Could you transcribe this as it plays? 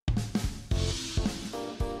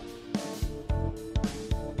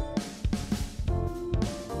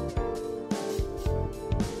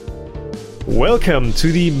Welcome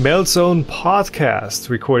to the Meltzone podcast,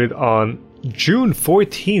 recorded on June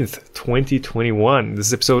 14th, 2021. This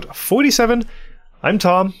is episode 47. I'm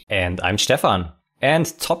Tom. And I'm Stefan.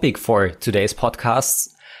 And topic for today's podcasts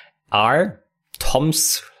are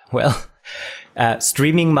Tom's,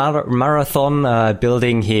 streaming marathon,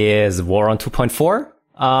 building his War on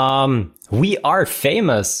 2.4. We are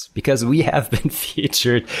famous because we have been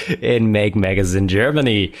featured in Make Magazine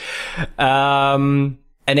Germany.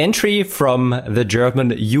 An entry from the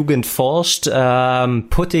German Jugendforscht,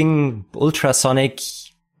 putting ultrasonic,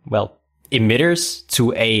 emitters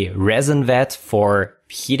to a resin vat for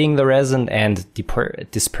heating the resin and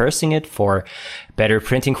dispersing it for better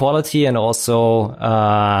printing quality and also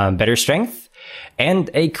better strength. And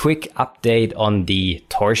a quick update on the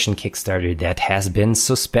torsion Kickstarter that has been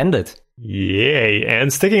suspended. Yay!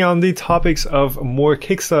 And sticking on the topics of more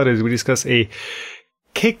Kickstarters, we discuss a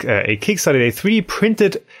Kickstarter, a 3D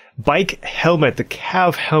printed bike helmet, the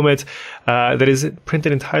calf helmet that is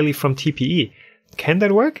printed entirely from TPE. Can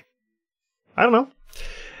that work? I don't know.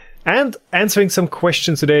 And answering some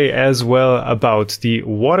questions today as well about the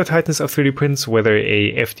watertightness of 3D prints, whether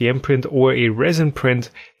a FDM print or a resin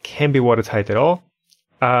print can be watertight at all.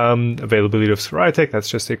 Availability of Ceratec, that's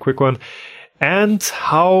just a quick one. And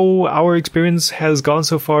how our experience has gone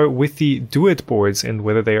so far with the Do-It boards and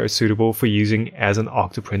whether they are suitable for using as an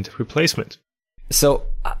Octoprint replacement. So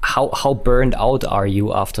how burned out are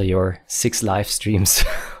you after your 6 live streams?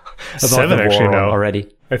 7 actually now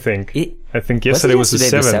already. I think yesterday was the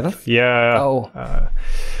 7th. Yeah. Oh.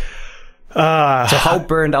 So how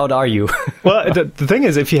burned out are you? Well, the thing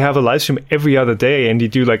is, if you have a live stream every other day and you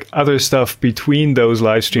do like other stuff between those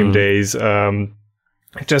live stream days,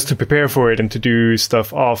 just to prepare for it and to do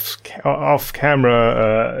stuff off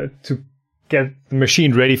camera, to get the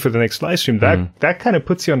machine ready for the next live stream, that kind of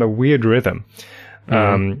puts you on a weird rhythm.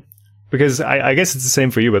 Because I guess it's the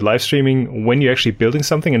same for you, but live streaming, when you're actually building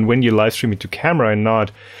something and when you live stream it to camera and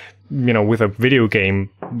not, with a video game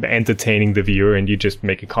entertaining the viewer and you just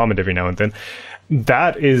make a comment every now and then,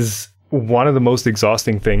 that is one of the most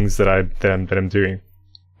exhausting things that I'm doing.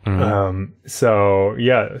 So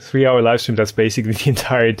yeah, 3-hour live stream, that's basically the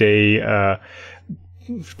entire day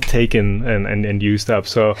taken and used up.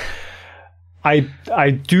 So I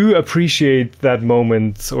do appreciate that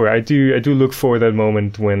moment, or I do look for that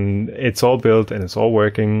moment when it's all built and it's all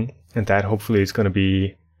working, and that hopefully is going to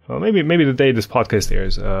be, maybe the day this podcast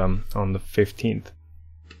airs, on the 15th.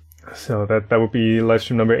 So that would be live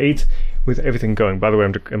stream number 8 with everything going. By the way,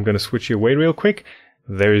 I'm going to switch you away real quick.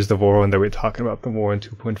 There is the Warren that we're talking about, the Warren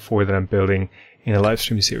 2.4 that I'm building in a live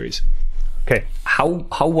stream series. Okay. How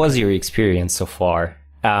was your experience so far?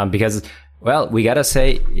 Because, we gotta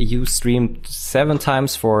say, you streamed 7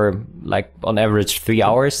 times for on average 3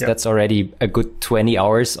 hours. Yep. That's already a good 20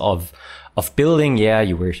 hours of building. Yeah,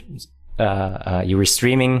 you were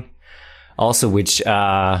streaming also, which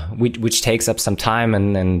takes up some time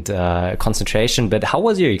and concentration. But how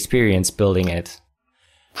was your experience building it?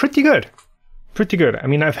 Pretty good. I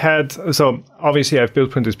mean, obviously I've built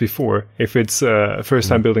printers before. If it's first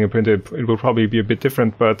time building a printer, it will probably be a bit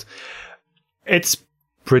different, but it's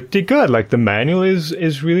pretty good. Like, the manual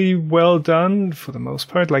is really well done for the most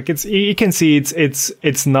part. Like, you can see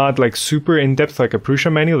it's not like super in depth like a Prusa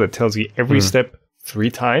manual that tells you every step 3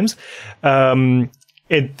 times.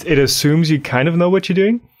 It assumes you kind of know what you're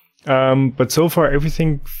doing. But so far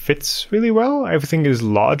everything fits really well. Everything is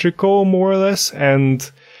logical, more or less, and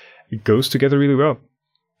it goes together really well.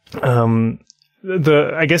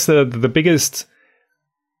 I guess the biggest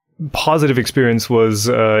positive experience was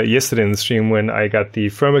yesterday in the stream when I got the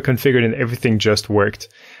firmware configured and everything just worked.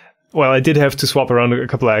 Well, I did have to swap around a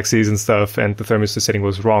couple of axes and stuff, and the thermistor setting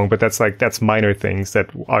was wrong, but that's minor things that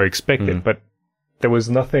are expected. But there was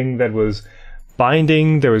nothing that was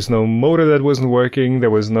binding. There was no motor that wasn't working. There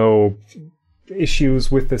was no issues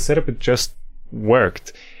with the setup. It just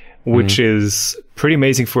worked, which is pretty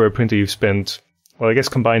amazing for a printer you've spent, I guess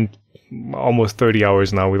combined almost 30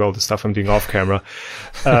 hours now with all the stuff I'm doing off camera.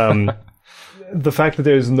 The fact that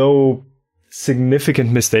there's no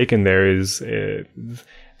significant mistake in there is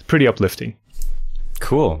pretty uplifting.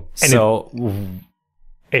 Cool. And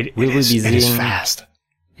it is fast.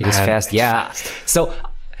 It is fast, yeah. So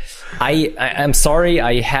I'm sorry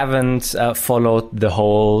I haven't followed the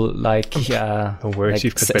whole no worries,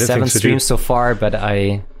 you've got better 7 things to streams do. so far, but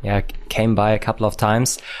I came by a couple of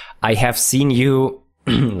times. I have seen you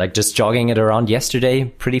just jogging it around yesterday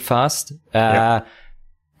pretty fast. Yep.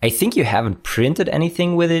 I think you haven't printed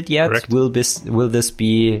anything with it yet. Correct. Will this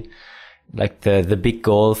be the big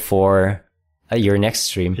goal for your next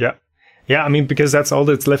stream? Yeah. I mean, because that's all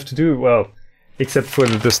that's left to do. Well, except for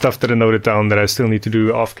the stuff that I noted down that I still need to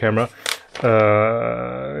do off camera.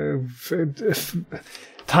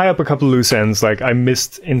 Tie up a couple loose ends. Like I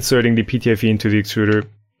missed inserting the PTFE into the extruder.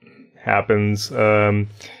 Happens.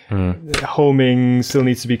 Homing still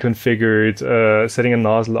needs to be configured. Setting a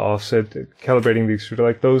nozzle offset, calibrating the extruder,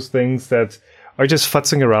 like those things that are just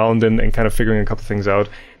futzing around and kind of figuring a couple things out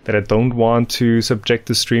that I don't want to subject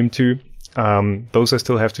the stream to. Those I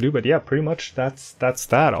still have to do, but yeah, pretty much that's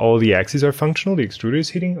that. All the axes are functional. The extruder is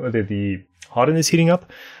heating, or the hot end is heating up.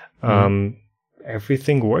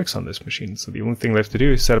 Everything works on this machine. So the only thing left to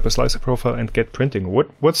do is set up a slicer profile and get printing.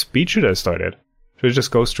 What speed should I start at? Should I just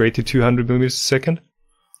go straight to 200 millimeters a second?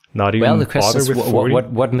 Not even the question bother is, with 40?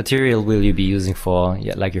 what material will you be using for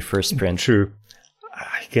like your first print? True.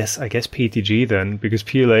 I guess PETG then, because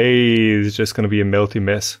PLA is just going to be a melty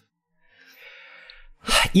mess.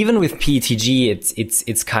 Even with PETG,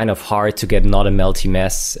 it's kind of hard to get not a melty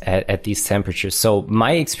mess at these temperatures. So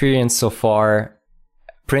my experience so far,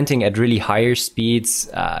 printing at really higher speeds,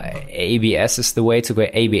 ABS is the way to go.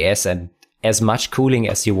 ABS and as much cooling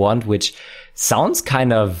as you want, which sounds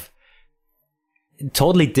kind of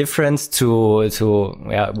totally different to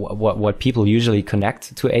what people usually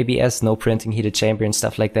connect to ABS. No printing, heated chamber and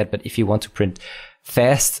stuff like that. But if you want to print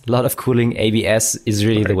fast, a lot of cooling, ABS is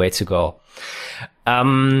really the way to go.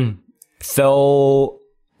 So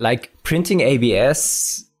like printing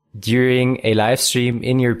ABS during a live stream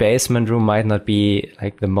in your basement room might not be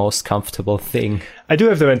like the most comfortable thing. I do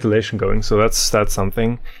have the ventilation going, so that's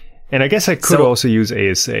something. And I guess I could also use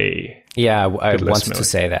ASA. Yeah, I wanted to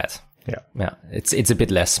say that. Yeah, it's a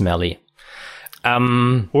bit less smelly.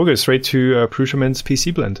 Or go straight to Prusa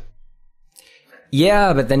PC blend.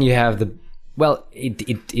 Yeah, but then you have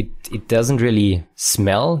it doesn't really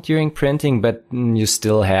smell during printing, but you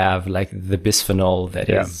still have like the bisphenol that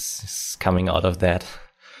is coming out of that.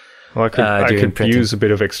 Well, I could use a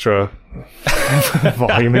bit of extra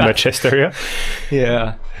volume in my chest area.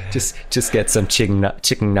 Yeah, just get some chicken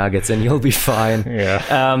nuggets and you'll be fine.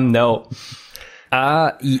 Yeah. No.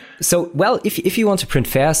 So, well, if you want to print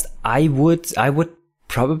fast, I would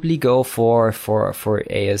probably go for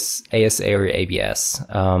ASA or ABS.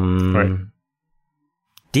 Right.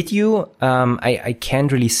 Did you, I can't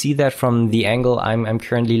really see that from the angle I'm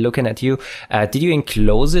currently looking at you. Did you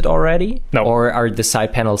enclose it already? No. Or are the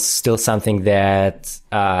side panels still something that,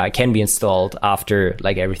 can be installed after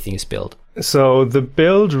like everything is built? So the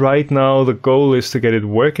build right now, the goal is to get it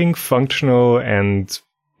working, functional, and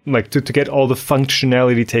like to get all the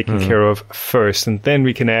functionality taken care of first. And then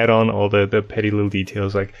we can add on all the petty little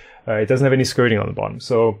details. Like, it doesn't have any skirting on the bottom.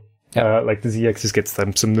 So, like the Z-axis gets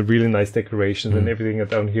some really nice decorations and everything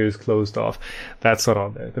down here is closed off. That's not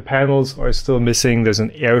on there. The panels are still missing. There's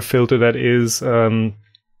an air filter that is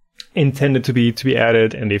intended to be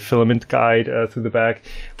added, and a filament guide through the back.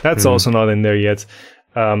 That's also not in there yet.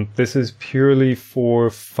 This is purely for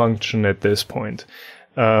function at this point.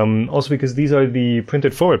 Also because these are the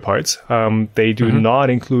printed forward parts. They do not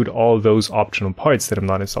include all those optional parts that I'm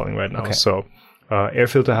not installing right now. Okay. So, air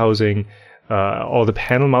filter housing, all the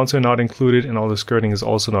panel mounts are not included, and all the skirting is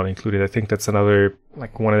also not included. I think that's another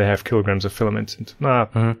like 1.5 kilograms of filament.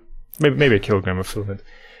 Maybe a kilogram of filament.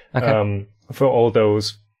 Okay. For all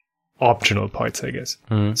those optional parts, I guess.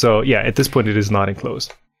 So yeah, at this point it is not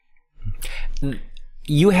enclosed.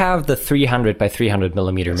 You have the 300 by 300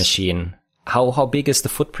 millimeter machine. How big is the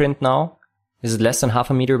footprint now? Is it less than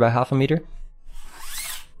 0.5 meter by 0.5 meter?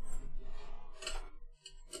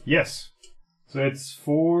 Yes. So it's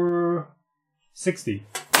 460.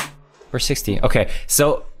 460. Okay.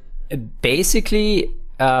 So basically,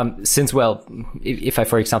 since, well, if I,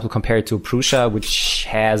 for example, compare it to Prusa, which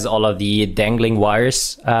has all of the dangling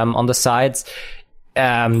wires on the sides,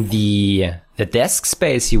 the desk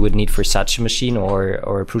space you would need for such a machine or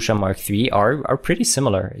a Prusa Mark III are pretty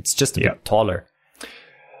similar. It's just a bit taller.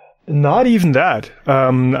 Not even that.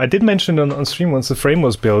 I did mention on stream once the frame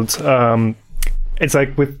was built. It's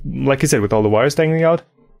like like you said, with all the wires dangling out,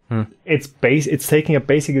 it's taking up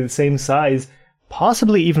basically the same size,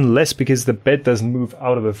 possibly even less, because the bed doesn't move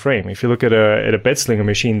out of the frame. If you look at a bed slinger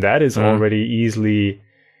machine, that is already easily,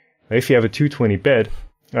 if you have a 220 bed,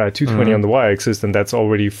 220 on the y-axis, then that's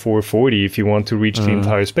already 440 if you want to reach the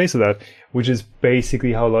entire space of that, which is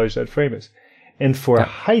basically how large that frame is. And for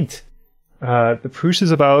height, the Prusa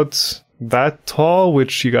is about that tall,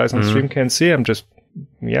 which you guys on stream can't see. I'm just,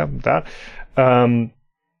 that. And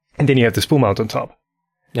then you have the spool mount on top.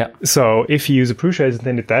 Yeah. So if you use a Prusa as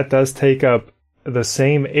intended, that does take up the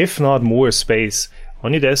same, if not more, space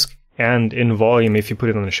on your desk and in volume if you put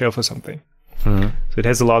it on a shelf or something. So it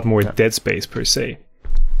has a lot more dead space per se.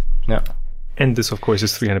 Yeah. And this, of course,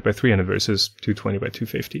 is 300 by 300 versus 220 by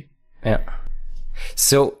 250. Yeah.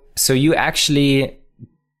 So you actually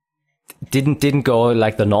didn't go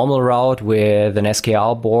like the normal route with an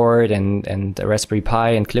SKR board and a Raspberry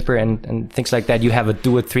Pi and Clipper and things like that. You have a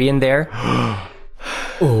Duo 3 in there.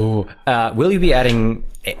 Oh, will you be adding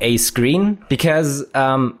a screen? Because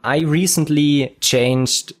I recently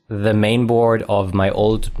changed the main board of my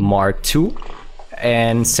old Mark II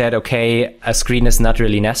and said, okay, a screen is not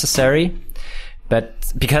really necessary,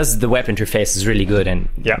 but because the web interface is really good, and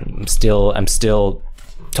I'm still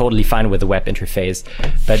totally fine with the web interface,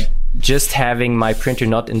 but just having my printer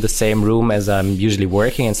not in the same room as I'm usually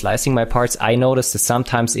working and slicing my parts, I noticed that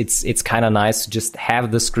sometimes it's kind of nice to just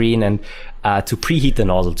have the screen and to preheat the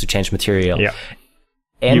nozzle to change material. Yeah.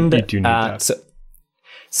 And you do need that.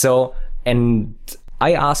 So and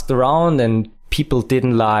I asked around, and people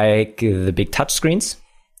didn't like the big touch screens.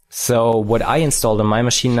 So what I installed on my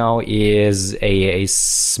machine now is a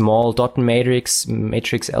small dot matrix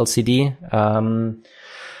LCD.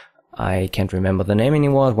 I can't remember the name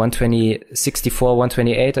anymore. 12064,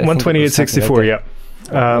 128. 12864, yeah.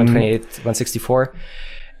 164.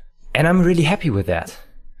 And I'm really happy with that.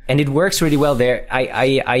 And it works really well there.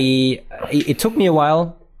 It took me a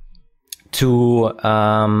while to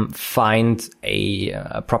find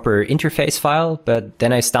a proper interface file, but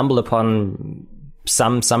then I stumbled upon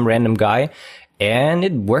some random guy, and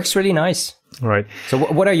it works really nice. Right. So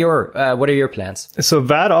what are your plans? So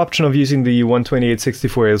that option of using the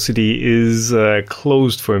 12864 LCD is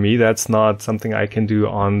closed for me. That's not something I can do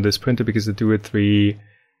on this printer because the Duo 3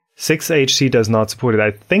 6HC does not support it.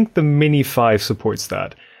 I think the Mini 5 supports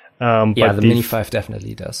that. But the Mini 5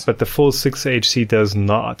 definitely does. But the full 6HC does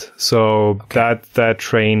not. So that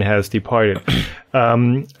train has departed.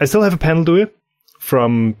 I still have a panel Duo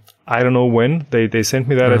from I don't know when. They sent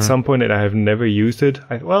me that at some point, and I have never used it.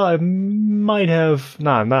 I might have.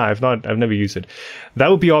 I've not. I've never used it. That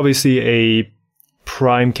would be obviously a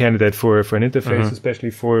prime candidate for an interface,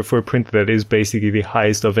 especially for a printer that is basically the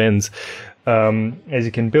highest of ends. As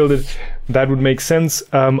you can build it, that would make sense.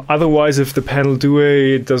 Otherwise, if the panel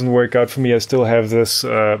Duo doesn't work out for me, I still have this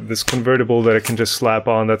convertible that I can just slap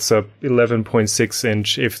on. That's a 11.6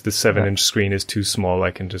 inch. If the 7-inch screen is too small, I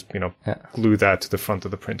can just glue that to the front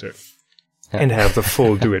of the printer and have the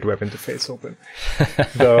full Duo web interface open.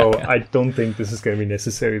 Though I don't think this is going to be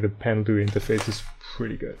necessary. The panel Duo interface is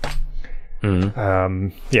pretty good.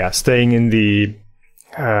 Staying in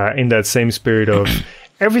that same spirit of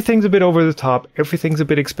everything's a bit over the top. Everything's a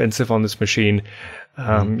bit expensive on this machine.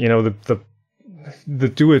 The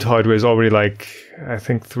do-it hardware is already like, I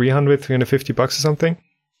think $350 or something.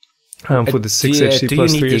 For the 6HC do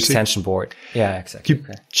plus 3HC. Do you need the extension board? Yeah, exactly. You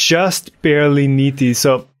just barely need these.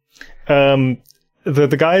 So,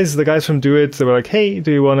 the guys from Do It, they were like, "Hey,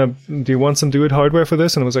 do you want some Do It hardware for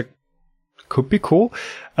this?" And I was like, "Could be cool."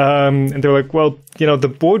 And they were like, "Well, the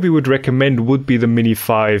board we would recommend would be the Mini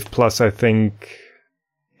 5 plus, I think."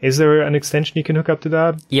 Is there an extension you can hook up to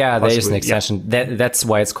that? Yeah, there is an extension. Yeah. That's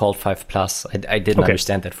why it's called 5 Plus. I didn't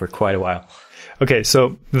understand that for quite a while. Okay,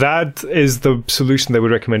 so that is the solution that I would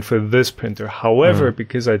recommend for this printer. However,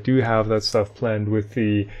 because I do have that stuff planned with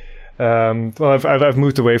the... I've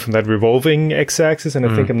moved away from that revolving x-axis, and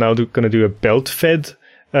I think I'm now going to do a belt-fed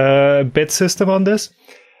bed system on this.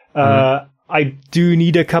 I do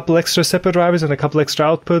need a couple extra stepper drivers and a couple extra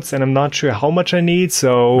outputs, and I'm not sure how much I need.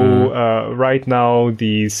 So right now,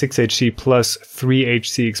 the 6HC plus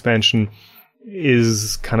 3HC expansion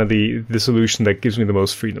is kind of the solution that gives me the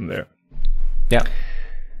most freedom there. Yeah.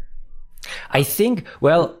 I think,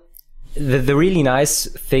 the really nice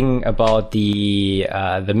thing about the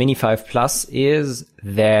Mini 5 Plus is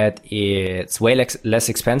that it's way less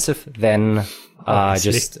expensive than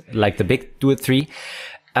just like the big Duo 3.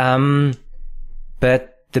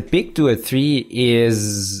 But the big Duo 3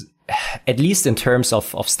 is, at least in terms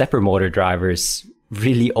of stepper motor drivers,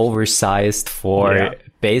 really oversized for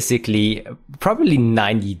basically probably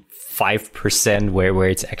 95% where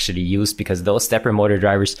it's actually used, because those stepper motor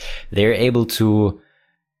drivers, they're able to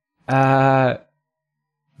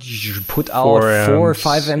put out 4 or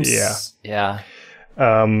 5 amps. Yeah.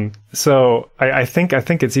 So I think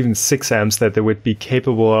it's even 6 amps that they would be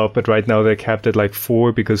capable of, but right now they're capped at like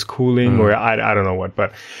 4 because cooling or I don't know what,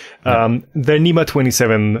 but they're NEMA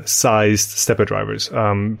 27 sized stepper drivers,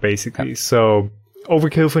 basically. Yeah. So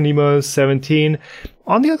overkill for NEMA 17.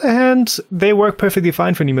 On the other hand, they work perfectly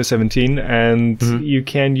fine for NEMA 17, and you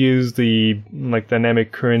can use the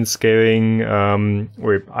dynamic current scaling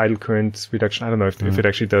or idle current reduction. I don't know if it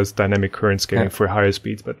actually does dynamic current scaling for higher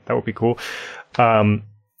speeds, but that would be cool.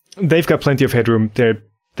 They've got plenty of headroom.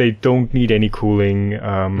 They don't need any cooling.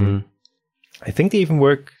 I think they even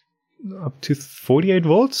work up to 48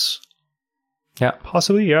 volts. Yeah,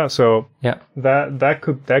 possibly. Yeah. So yeah, that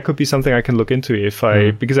could be something I can look into if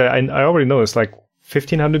because I already know it's like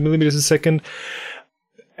 1500 millimeters a second.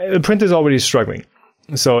 The printer is already struggling.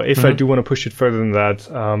 So if I do want to push it further than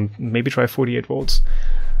that, maybe try 48 volts.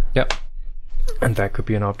 Yep. And that could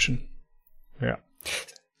be an option. Yeah.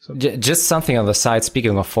 So. Just something on the side.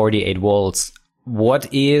 Speaking of 48 volts,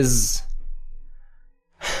 what is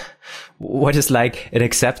like an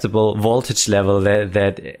acceptable voltage level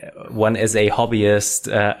that one as a hobbyist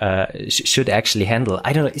should actually handle?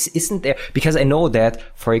 I don't know. Isn't there? Because I know that,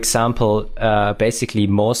 for example, basically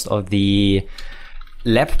most of the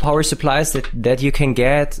lab power supplies that you can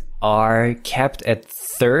get are capped at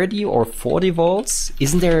 30 or 40 volts.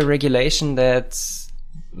 Isn't there a regulation that,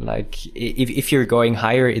 like, if you're going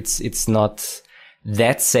higher, it's not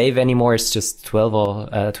that safe anymore? It's just 12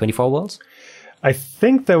 or 24 volts? I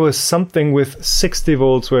think there was something with 60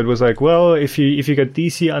 volts where it was like, well, if you get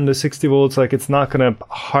DC under 60 volts, like it's not going to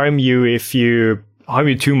harm you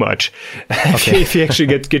too much. Okay. if you actually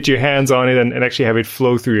get your hands on it and actually have it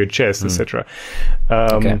flow through your chest, etc.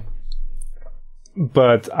 Okay.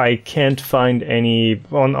 But I can't find any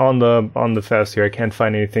on the fast here. I can't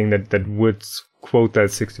find anything that would quote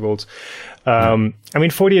that 60 volts. I mean,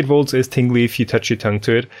 48 volts is tingly if you touch your tongue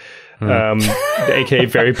to it. AKA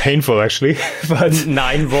very painful, actually. But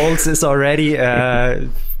 9 volts is already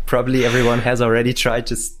probably everyone has already tried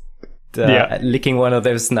just licking one of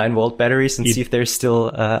those 9-volt batteries and see if there's still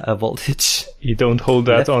a voltage. You don't hold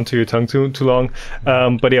that onto your tongue too long.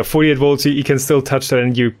 But yeah, 48 volts, you can still touch that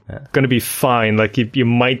and you're going to be fine. Like you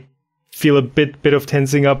might feel a bit of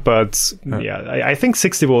tensing up, but I think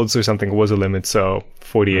 60 volts or something was a limit. So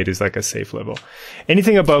 48 is like a safe level.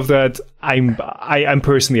 Anything above that, I'm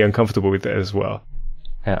personally uncomfortable with that as well.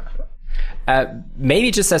 Yeah.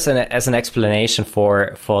 Maybe just as an explanation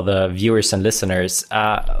for the viewers and listeners,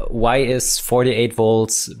 why is 48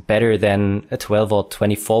 volts better than a 12 or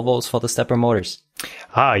 24 volts for the stepper motors?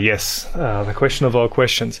 Yes, the question of all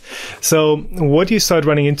questions. So what you start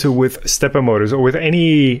running into with stepper motors or with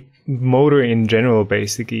any motor in general,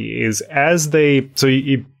 basically, is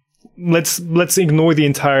let's ignore the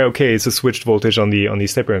entire, it's a switched voltage on the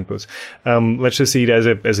stepper inputs. Let's just see it as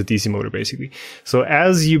a DC motor, basically. So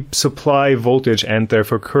as you supply voltage and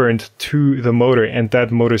therefore current to the motor and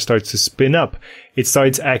that motor starts to spin up, it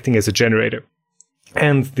starts acting as a generator.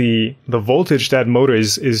 And the voltage that motor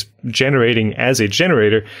is generating as a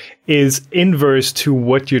generator is inverse to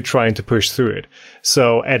what you're trying to push through it.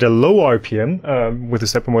 So at a low RPM, with a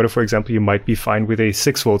stepper motor, for example, you might be fine with a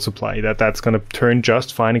 6-volt supply. That's going to turn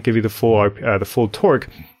just fine and give you the full torque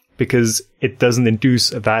because it doesn't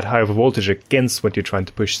induce that high of a voltage against what you're trying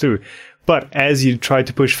to push through. But as you try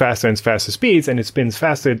to push faster and faster speeds and it spins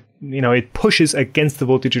faster, it pushes against the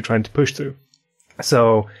voltage you're trying to push through.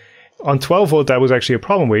 So on 12 volt, that was actually a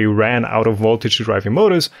problem where you ran out of voltage to drive your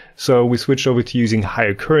motors. So we switched over to using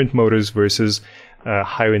higher current motors versus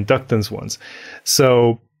higher inductance ones.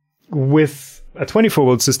 So with a 24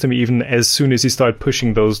 volt system, even as soon as you start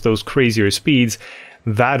pushing those crazier speeds,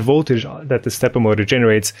 that voltage that the stepper motor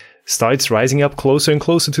generates starts rising up closer and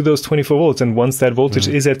closer to those 24 volts. And once that voltage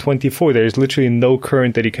is at 24, there's literally no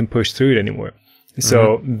current that you can push through it anymore.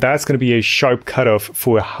 So that's going to be a sharp cutoff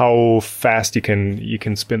for how fast you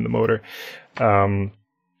can spin the motor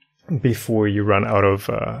before you run out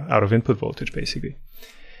of input voltage, basically.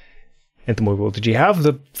 And the more voltage you have,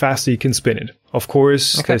 the faster you can spin it. Of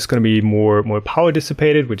course, there's going to be more power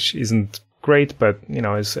dissipated, which isn't great, but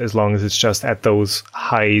as long as it's just at those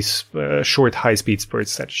short high speed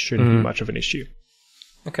spurts, that shouldn't be much of an issue.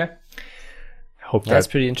 Okay. That's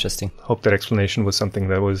pretty interesting. Hope that explanation was something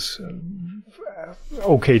that was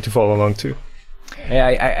okay to follow along to.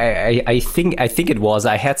 Yeah, I think it was.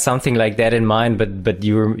 I had something like that in mind, but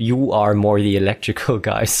you are more the electrical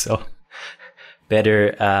guy, so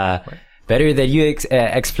better that you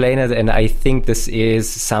explain it. And I think this is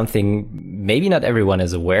something maybe not everyone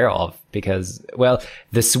is aware of because, well,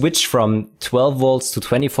 the switch from 12 volts to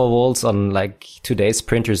 24 volts on like today's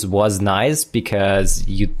printers was nice because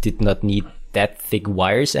you did not need that thick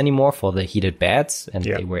wires anymore for the heated beds and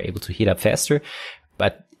they were able to heat up faster.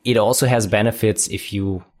 But it also has benefits if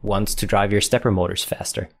you want to drive your stepper motors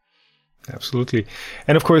faster. Absolutely.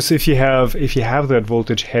 And of course, if you have that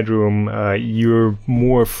voltage headroom, you're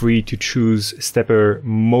more free to choose stepper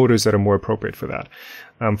motors that are more appropriate for that.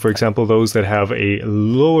 For example, those that have a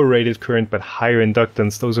lower rated current but higher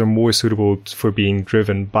inductance, those are more suitable for being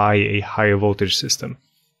driven by a higher voltage system.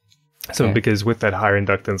 So because with that higher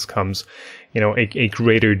inductance comes, a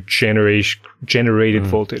greater generated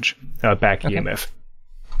voltage, back EMF.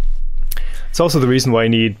 It's also the reason why I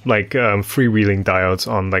need like freewheeling diodes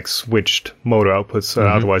on like switched motor outputs.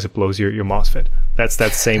 Otherwise, it blows your MOSFET. That's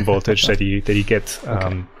that same voltage that you get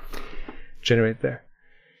generated there.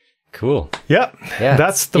 Cool. Yeah.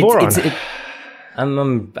 That's the Voron.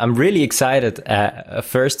 I'm really excited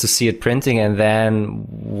first to see it printing, and then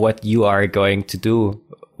what you are going to do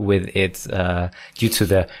with it due to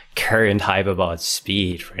the current hype about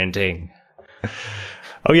speed printing.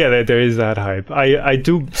 Oh yeah, there is that hype. I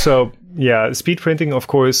do. So yeah, speed printing, of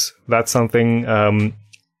course, that's something.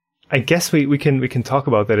 I guess we can talk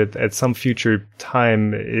about that at some future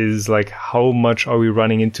time. Is like, how much are we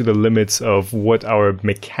running into the limits of what our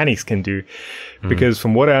mechanics can do? Because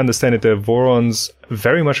from what I understand it, the Vorons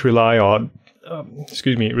very much rely on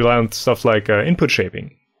stuff like input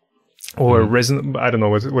shaping or resin. I don't know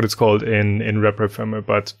what it's called in RepRap firmware,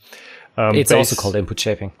 but it's also called input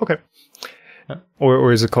shaping. Okay.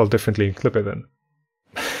 Or is it called differently? Clipper then?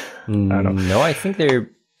 I don't know. No, I think they're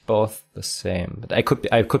both the same, but I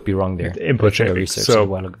could be wrong there. Input shaping.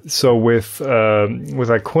 So with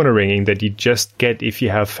like corner ringing that you just get if you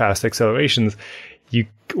have fast accelerations,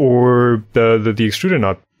 or the extruder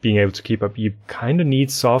not being able to keep up, you kind of need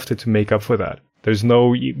software to make up for that. There's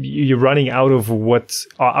no you're running out of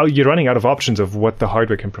options of what the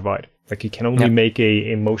hardware can provide. Like, you can only make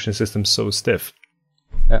a motion system so stiff.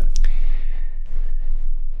 Yeah.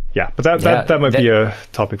 Yeah, but that might be a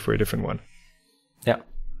topic for a different one. Yeah,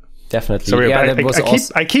 definitely. Sorry,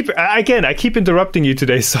 I keep interrupting you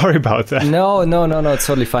today. Sorry about that. No, it's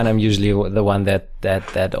totally fine. I'm usually the one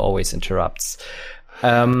that always interrupts.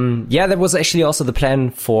 That was actually also the plan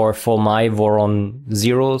for my Voron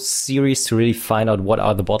Zero series, to really find out what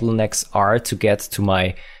are the bottlenecks are to get to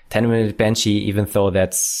my 10-minute benchy, even though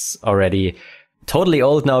that's already totally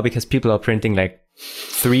old now because people are printing like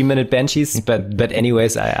 3-minute benchies, but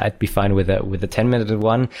anyways, I'd be fine with a 10-minute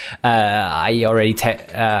one. I already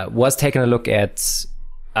was taking a look at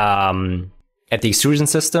the extrusion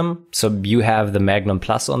system. So you have the Magnum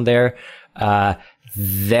Plus on there.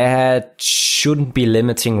 That shouldn't be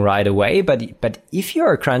limiting right away, but if you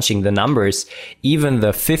are crunching the numbers, even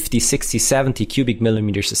the 50, 60, 70 cubic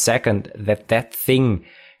millimeters a second that thing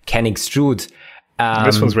can extrude.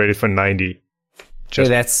 This one's rated for 90.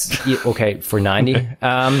 That's okay for 90.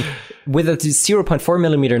 With a 0.4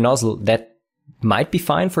 millimeter nozzle, that might be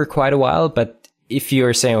fine for quite a while. But if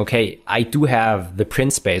you're saying, okay, I do have the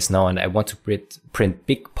print space now and I want to print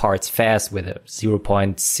big parts fast with a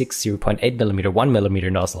 0.6, 0.8 millimeter, 1 millimeter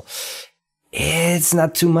nozzle, it's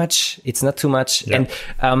not too much. Yeah.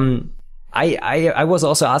 And I was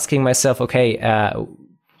also asking myself, okay,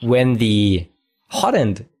 when the hot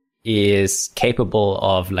end is capable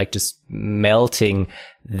of like just melting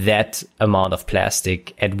that amount of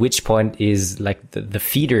plastic, at which point is like the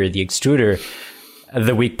feeder, the extruder,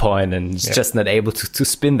 the weak point, and it's just not able to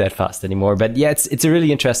spin that fast anymore. But yeah, it's a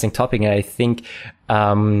really interesting topic, and I think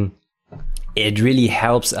it really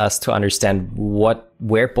helps us to understand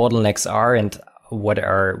where bottlenecks are and what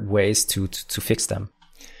are ways to fix them.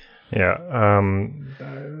 Yeah,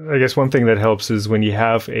 I guess one thing that helps is when you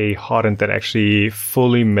have a hot end that actually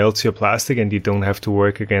fully melts your plastic and you don't have to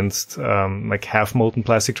work against like half molten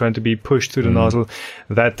plastic trying to be pushed through the nozzle.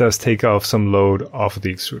 That does take off some load off of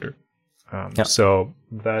the extruder. So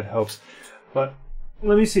that helps. But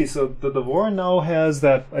let me see. So the Voron now has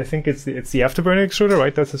that. I think it's the afterburner extruder,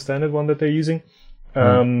 right? That's the standard one that they're using.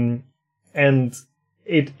 And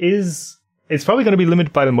it's probably going to be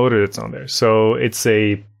limited by the motor that's on there. So it's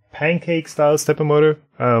a pancake style stepper motor,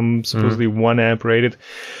 supposedly 1 amp rated.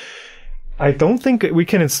 I don't think we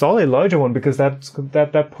can install a larger one because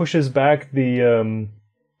that pushes back the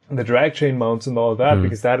drag chain mounts and all of that,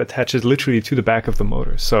 because that attaches literally to the back of the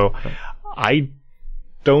motor. So I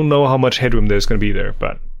don't know how much headroom there's going to be there,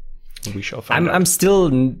 but we shall find out.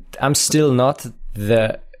 I'm still not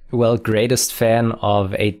the greatest fan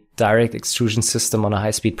of a direct extrusion system on a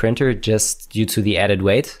high-speed printer, just due to the added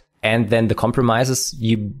weight. And then the compromises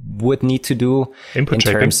you would need to do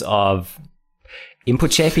terms of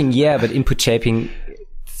input shaping. Yeah, but input shaping,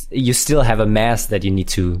 you still have a mass that you need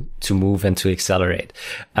to move and to accelerate.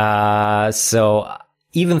 So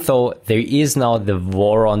even though there is now the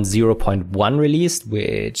Voron 0.1 released,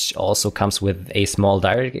 which also comes with a small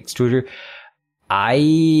direct extruder,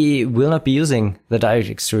 I will not be using the direct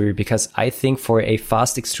extruder because I think for a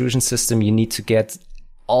fast extrusion system, you need to get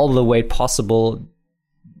all the weight possible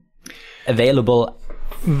available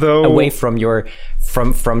away from your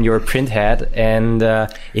print head, and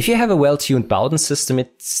if you have a well-tuned Bowden system,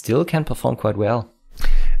 it still can perform quite well.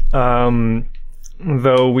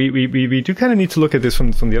 though we do kind of need to look at this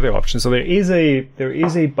from the other options. So there is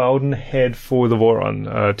a Bowden head for the Voron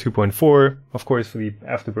 2.4, of course, for the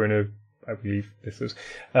afterburner. I believe this is.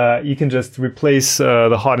 You can just replace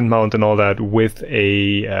the hot end mount and all that with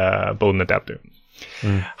a Bowden adapter.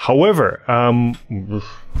 However,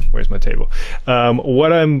 where's my table?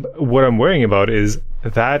 What I'm worrying about is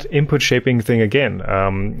that input shaping thing again.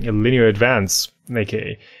 Linear advance,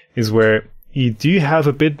 aka, is where you do have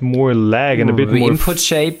a bit more lag and a bit more input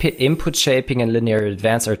shaping and linear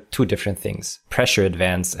advance are two different things. Pressure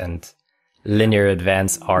advance and linear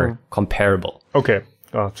advance are comparable. Okay,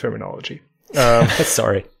 terminology.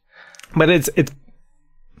 Sorry, but it's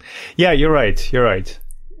yeah, you're right.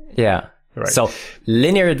 Yeah. Right. So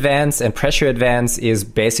linear advance and pressure advance is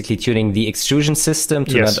basically tuning the extrusion system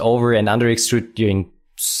to not over and under extrude during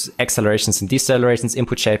accelerations and decelerations.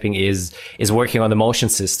 Input shaping is working on the motion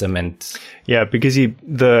system, and because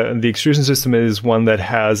the extrusion system is one that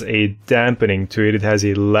has a dampening to it. It has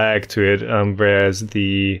a lag to it, whereas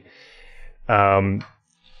the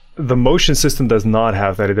motion system does not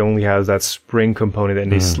have that. It only has that spring component,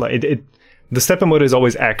 and the stepper motor is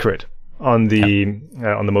always accurate on the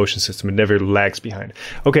motion system. It never lags behind.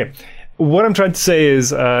 Okay, what I'm trying to say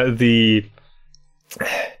is I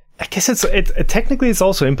guess it's technically it's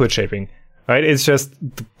also input shaping, right? It's just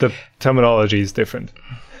the terminology is different.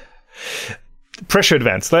 Pressure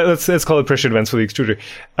advance. Let's call it pressure advance for the extruder,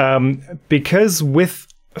 because with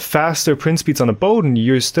faster print speeds on a Bowden,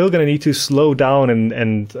 you're still going to need to slow down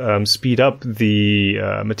and speed up the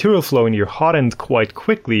material flow in your hot end quite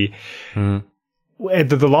quickly.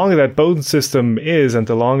 The longer that Bowden system is, and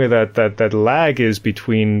the longer that lag is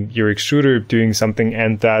between your extruder doing something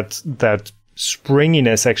and that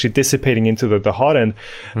springiness actually dissipating into the hot end,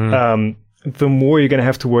 the more you're going to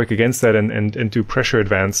have to work against that and do pressure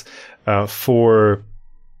advance for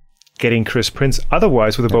getting crisp prints.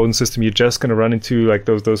 Otherwise, with a Bowden system, you're just going to run into like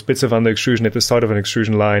those bits of under extrusion at the start of an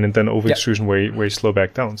extrusion line and then over extrusion where you slow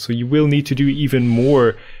back down. So you will need to do even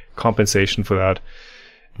more compensation for that.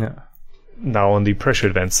 Yeah. Now on the pressure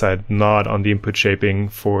advance side, not on the input shaping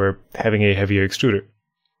for having a heavier extruder.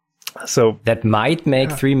 So that might make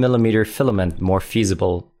 3mm filament more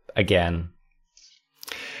feasible again,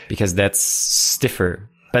 because that's stiffer.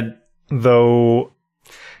 But though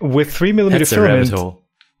with 3mm filament,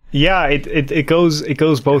 it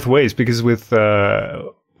goes both ways, because with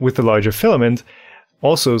the larger filament,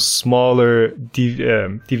 also smaller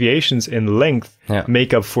deviations in length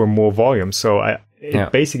make up for more volume. So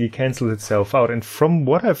it basically cancels itself out. And from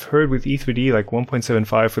what I've heard with E3D, like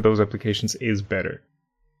 1.75 for those applications is better.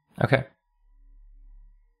 Okay.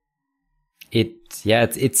 It's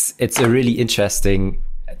a really interesting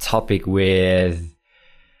topic with,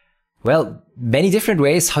 well, many different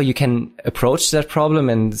ways how you can approach that problem,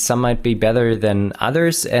 and some might be better than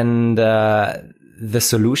others, and the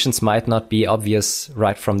solutions might not be obvious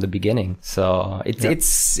right from the beginning. So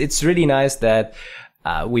it's really nice that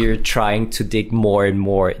we're trying to dig more and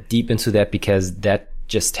more deep into that, because that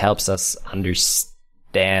just helps us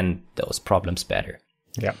understand those problems better.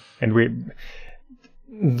 Yeah. And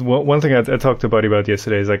one thing I talked to Buddy about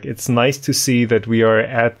yesterday is like, it's nice to see that we are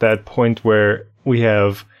at that point where we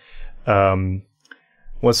have,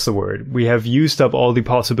 what's the word? We have used up all the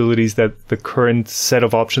possibilities that the current set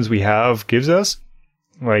of options we have gives us.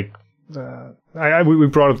 Like, we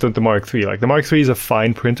brought up the Mark III. Like, the Mark III is a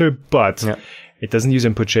fine printer, but it doesn't use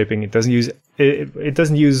input shaping. It doesn't use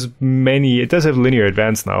many. It does have linear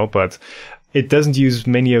advance now, but it doesn't use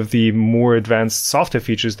many of the more advanced software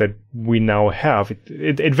features that we now have.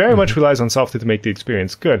 It very much relies on software to make the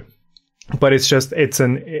experience good, but it's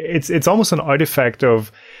almost an artifact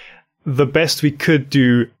of the best we could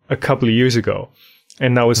do a couple of years ago.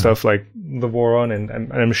 And now with stuff like the Voron,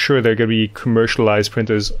 and I'm sure there are going to be commercialized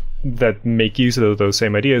printers that make use of those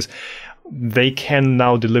same ideas, they can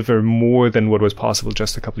now deliver more than what was possible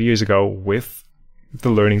just a couple of years ago with the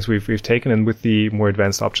learnings we've taken and with the more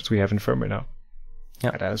advanced options we have in firmware now.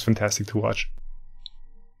 Yeah, that was fantastic to watch.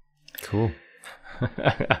 Cool.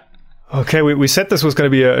 Okay, we said this was going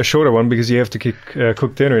to be a shorter one because you have to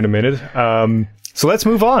cook dinner in a minute. So let's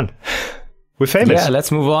move on. We're famous. Yeah, let's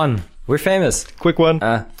move on. We're famous. Quick one.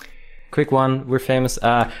 We're famous.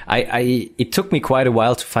 It took me quite a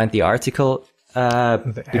while to find the article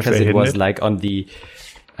because it was like on the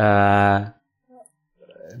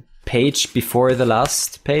page before the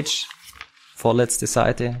last page. Vorletzte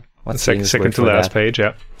Seite. Second to last page,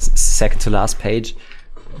 yeah. Second to last page.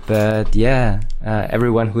 But yeah,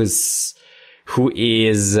 everyone who is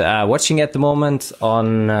watching at the moment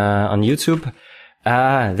on YouTube,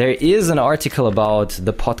 There is an article about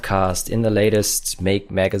the podcast in the latest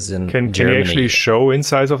Make magazine. Can you actually show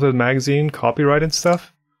insides of the magazine, copyright and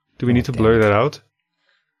stuff? Do we need to blur that out?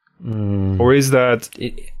 Or is that...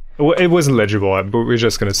 It wasn't legible, but we're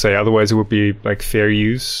just going to say, otherwise it would be like fair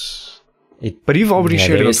use. But you've already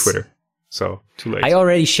shared it on Twitter, so too late. I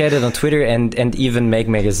already shared it on Twitter, and even Make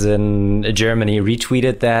Magazine Germany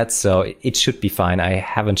retweeted that, so it should be fine. I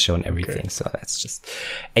haven't shown everything, so that's just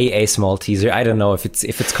a small teaser. I don't know if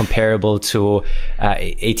it's comparable to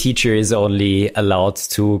a teacher is only allowed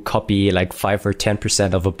to copy like 5 or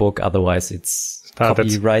 10% of a book, otherwise it's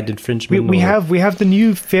copyright infringement. We have the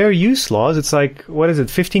new fair use laws. It's like, what is it,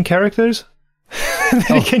 15 characters that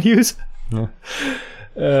you can use? Yeah.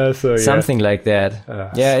 Something like that.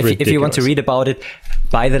 If you want to read about it,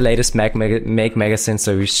 buy the latest Make magazine,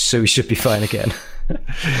 so we should be fine again.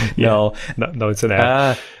 No, it's an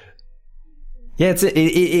ad.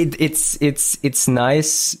 It's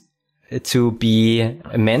nice to be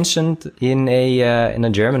mentioned in a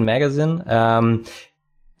German magazine.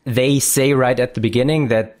 They say right at the beginning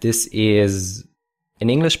that this is an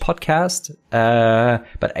English podcast,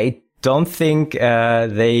 but I don't think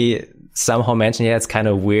they somehow mention, it's kind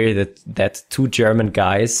of weird that two German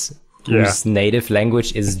guys whose native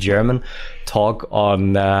language is German talk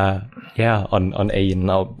on a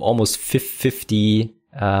now almost 50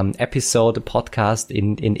 episode podcast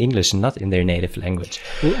in English and not in their native language.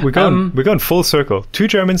 We're going full circle. Two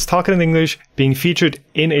Germans talking in English, being featured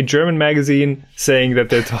in a German magazine, saying that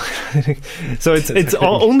they're talking. So it's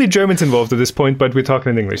only Germans involved at this point, but we're talking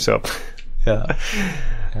in English. So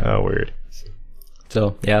weird.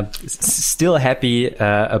 So still happy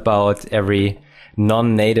about every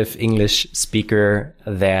non-native English speaker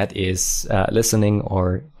that is listening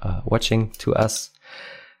or watching to us.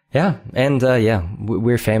 Yeah, and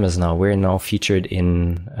we're famous now. We're now featured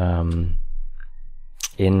in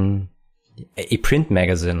a print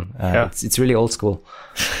magazine. It's really old school.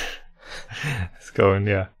 It's going,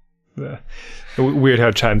 weird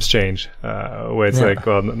how times change. Where it's like,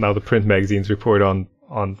 well, now the print magazines report on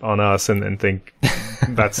us and think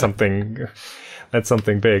that's something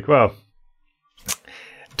big. Well,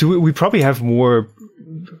 we probably have more?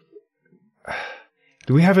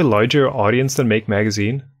 Do we have a larger audience than Make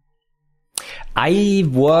Magazine? I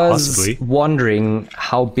was wondering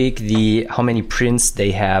how many prints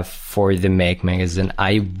they have for the Make magazine.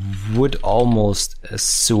 I would almost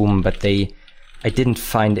assume, but I didn't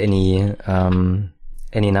find any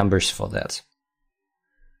numbers for that.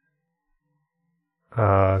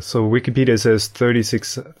 So Wikipedia says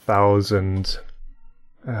 36,000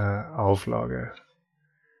 Auflage,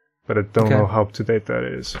 but I don't know how up to date that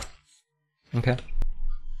is.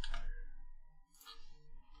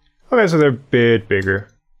 Okay, so they're a bit bigger.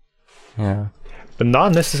 Yeah. But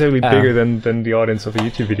not necessarily bigger than the audience of a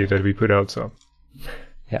YouTube video that we put out, so.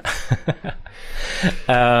 Yeah.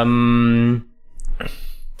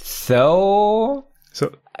 So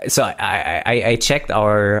I checked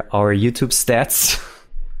our YouTube stats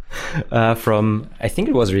from, I think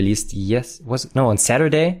it was released, on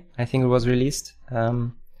Saturday, I think it was released.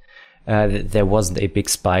 There wasn't a big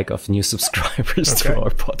spike of new subscribers to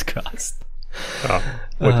our podcast.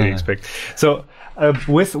 What do you expect? So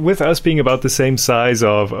with us being about the same size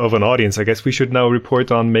of an audience, I guess we should now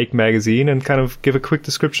report on Make Magazine and kind of give a quick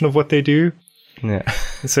description of what they do. Yeah.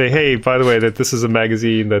 And say, hey, by the way, that this is a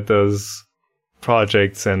magazine that does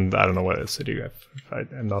projects, and I don't know what else to do.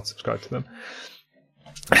 I'm not subscribed to them.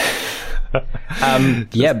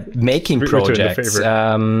 Making projects.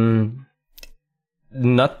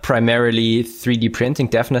 Not primarily 3D printing,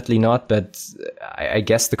 definitely not, but I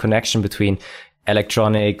guess the connection between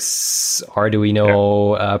electronics,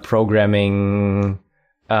 Arduino, programming.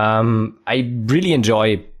 I really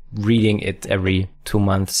enjoy reading it every 2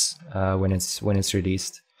 months when it's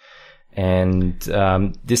released. And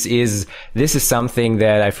this is something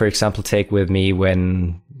that I, for example, take with me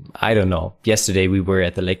when, I don't know, yesterday we were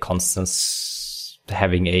at the Lake Constance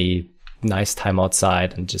having a nice time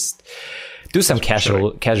outside and just do some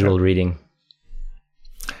casual reading.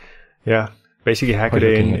 Yeah, basically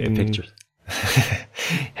Hackaday in pictures.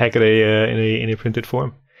 Hackaday in a printed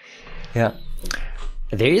form. Yeah,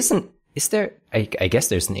 is there? I guess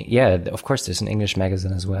there's of course there's an English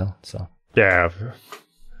magazine as well. So yeah,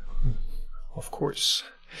 of course.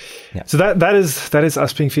 Yeah. So that is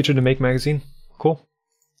us being featured in Make Magazine. Cool.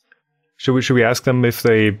 Should we ask them if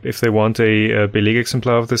they want a Beleg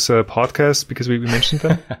exemplar of this podcast because we mentioned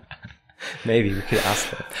them? Maybe we could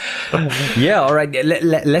ask them. Yeah, all right.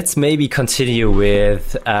 Let's maybe continue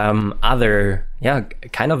with other,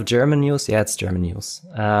 kind of German news. Yeah, it's German news.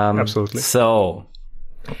 Absolutely. So,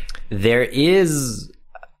 there is,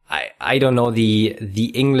 I don't know the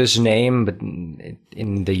English name, but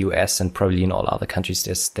in the US and probably in all other countries,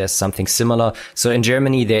 there's something similar. So in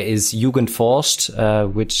Germany, there is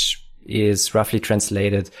Jugendforscht, which is roughly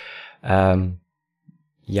translated, the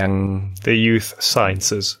youth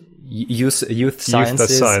sciences. Youth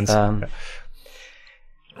sciences. Science.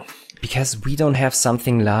 Because we don't have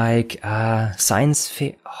something like, science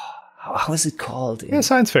fair. Oh, how is it called? Yeah,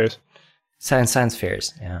 science fairs. Science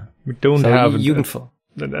fairs. Yeah. We don't have Jugendforscht.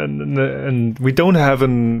 And we don't have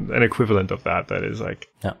an equivalent of that is like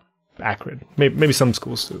accurate. Maybe some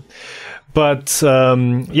schools do. But so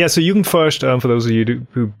Jugendforscht, for those of you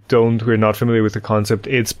who are not familiar with the concept,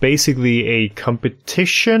 it's basically a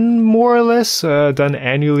competition, more or less, done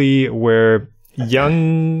annually where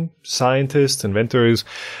young scientists, inventors,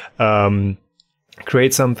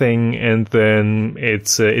 create something, and then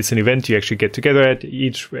it's an event you actually get together at.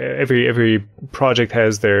 Every project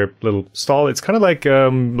has their little stall. It's kind of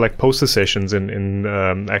like poster sessions in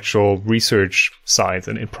actual research science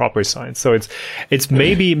and in proper science. So it's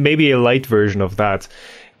maybe a light version of that,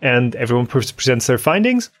 and everyone presents their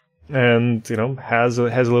findings, and has a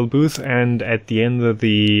little booth. And at the end of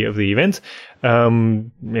the event,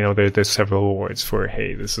 there's several awards for,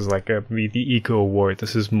 hey, this is like the Eco Award,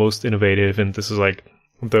 this is most innovative, and this is like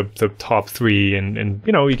the top 3, and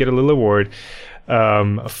you get a little award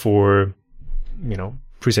for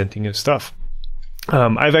presenting your stuff.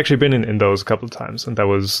 I've actually been in those a couple of times, and that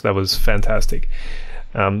was fantastic.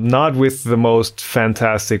 Not with the most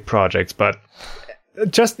fantastic projects, but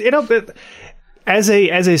just as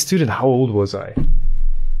a student, how old was I?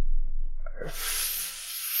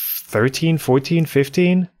 13, 14,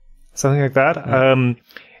 15, something like that.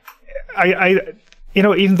 I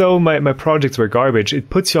even though my projects were garbage, it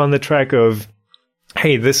puts you on the track of,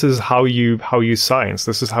 hey, this is how you science.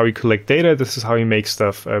 This is how you collect data. This is how you make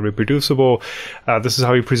stuff reproducible. This is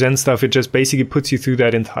how you present stuff. It just basically puts you through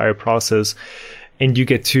that entire process, and you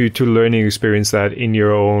get to learn and experience that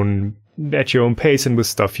at your own pace and with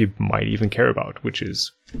stuff you might even care about, which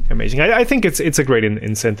is amazing. I think it's a great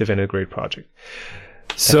incentive and a great project.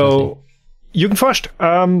 So, Jugendforscht,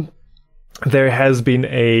 there has been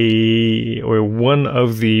one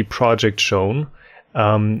of the projects shown,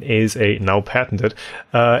 is a now patented,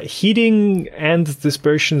 heating and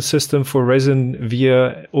dispersion system for resin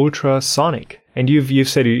via ultrasonic. And you've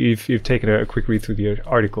said you've taken a quick read through the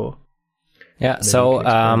article. Yeah. So,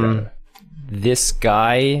 this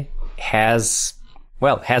guy has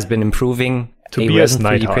been improving Tobias a resin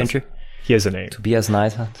 3D printer. He has a name. Tobias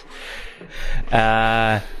Neidhardt.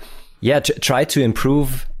 Try to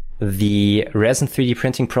improve the resin 3D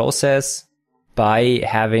printing process by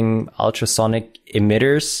having ultrasonic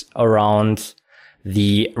emitters around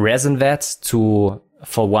the resin vats to,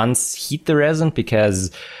 for once, heat the resin,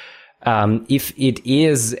 because if it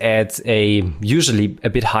is at usually a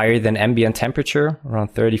bit higher than ambient temperature, around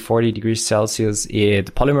 30, 40 degrees Celsius,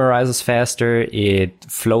 it polymerizes faster, it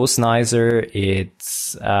flows nicer,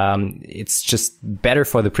 it's just better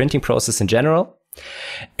for the printing process in general.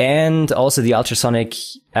 And also the ultrasonic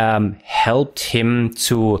helped him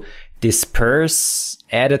to disperse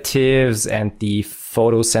additives and the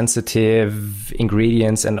photosensitive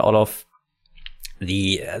ingredients and all of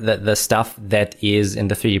the stuff that is in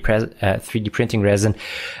the 3D printing resin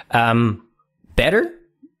better.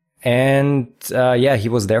 And he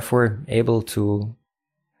was therefore able to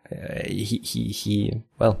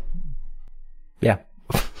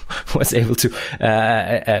was able to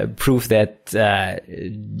prove that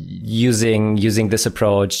using this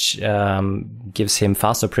approach gives him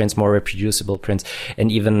faster prints, more reproducible prints,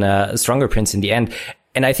 and even stronger prints in the end.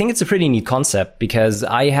 And I think it's a pretty neat concept, because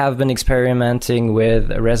I have been experimenting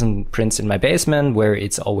with resin prints in my basement where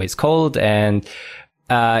it's always cold, and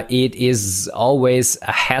it is always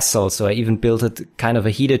a hassle. So I even built it kind of a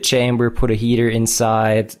heated chamber, put a heater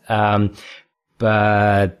inside.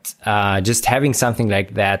 But just having something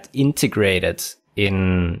like that integrated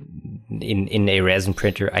in a resin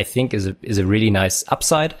printer, I think is a really nice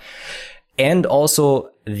upside. And also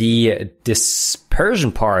the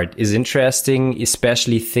dispersion part is interesting,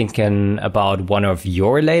 especially thinking about one of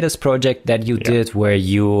your latest project that you did, where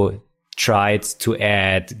you tried to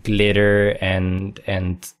add glitter and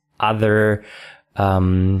other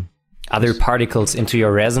particles into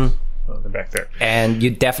your resin. Back there. And you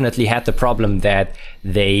definitely had the problem that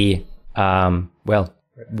they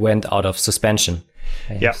went out of suspension.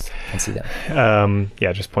 I can see that.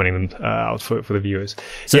 Just pointing them out for the viewers.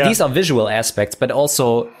 So these are visual aspects, but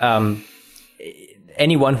also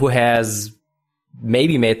anyone who has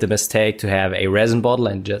maybe made the mistake to have a resin bottle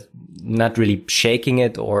and just not really shaking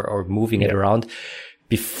it or moving it around,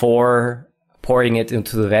 before pouring it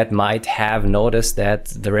into the vat might have noticed that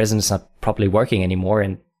the resin is not properly working anymore.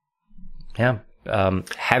 And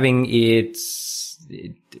having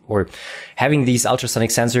having these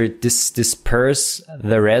ultrasonic sensors disperse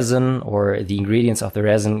the resin or the ingredients of the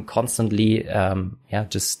resin constantly,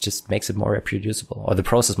 just makes it more reproducible, or the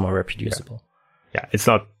process more reproducible. Yeah, it's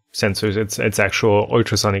not sensors, it's actual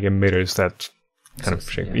ultrasonic emitters that kind of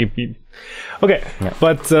shape. Okay,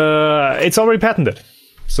 but it's already patented.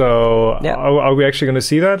 So are we actually going to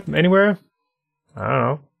see that anywhere?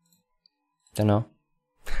 I don't know.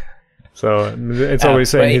 So it's always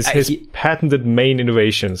saying his patented main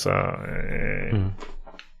innovations.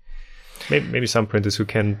 Maybe some printers who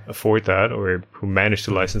can afford that or who manage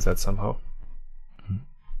to license that somehow.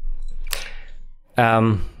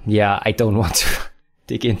 I don't want to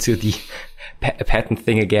dig into the patent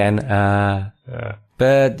thing again.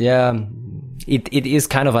 But it is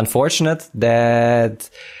kind of unfortunate that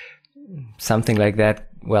something like that,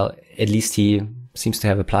 well, at least he seems to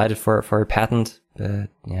have applied it for a patent. But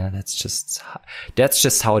that's just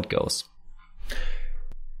how it goes.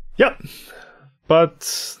 Yeah,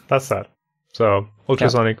 but that's that. So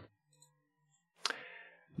ultrasonic.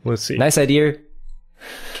 We'll see. Nice idea.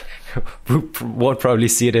 We won't probably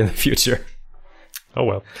see it in the future. Oh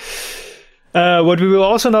well. What we will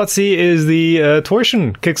also not see is the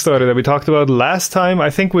torsion Kickstarter that we talked about last time. I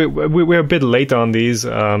think we're a bit late on these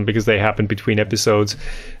because they happened between episodes.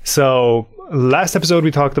 So last episode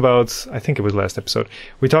we talked about, I think it was last episode,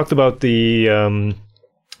 we talked about the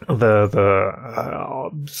what's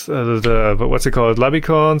it called?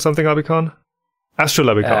 Labicon? Astro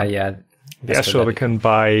Labicon. The Astro Labicon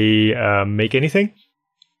by Make Anything.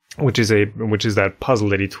 Which is that puzzle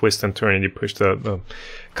that you twist and turn and you push the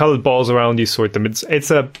colored balls around, you sort them.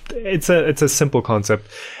 It's a simple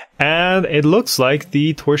concept, and it looks like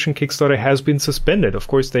the torsion Kickstarter has been suspended. Of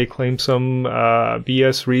course, they claim some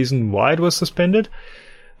BS reason why it was suspended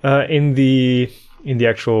in the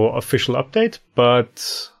actual official update,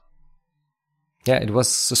 but it was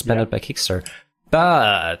suspended by Kickstarter.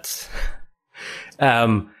 But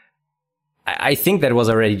I think that was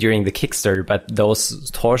already during the Kickstarter, but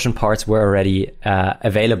those torsion parts were already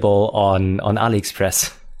available on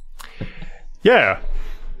AliExpress. Yeah.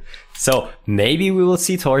 So maybe we will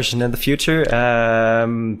see torsion in the future,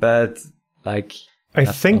 but I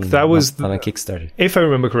think that was on a Kickstarter. If I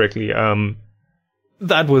remember correctly,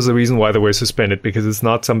 that was the reason why they were suspended, because it's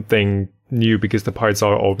not something new, because the parts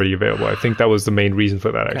are already available. I think that was the main reason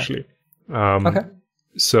for that, actually. Okay.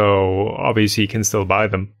 So obviously you can still buy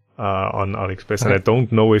them on AliExpress, and I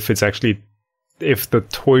don't know if it's actually, if the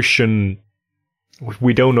torsion,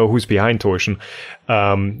 we don't know who's behind torsion,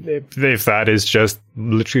 if that is just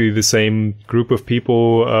literally the same group of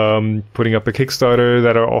people putting up a Kickstarter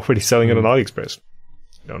that are already selling it on AliExpress.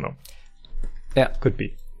 I don't know. Yeah, could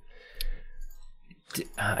be.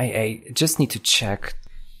 I just need to check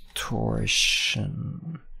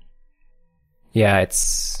torsion. Yeah,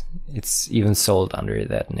 it's even sold under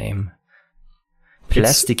that name.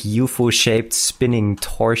 Plastic UFO-shaped spinning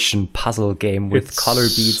torsion puzzle game with color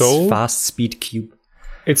beads, fast speed cube.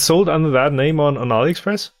 It's sold under that name on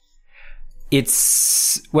AliExpress?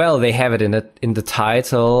 They have it in the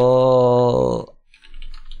title.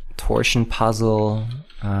 Torsion puzzle.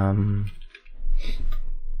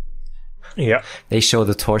 Yeah. They show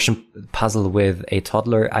the torsion puzzle with a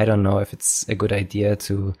toddler. I don't know if it's a good idea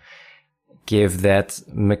to give that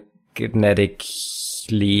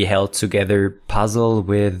magnetically held together puzzle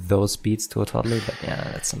with those beads to a toddler, but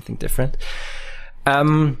that's something different.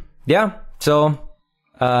 So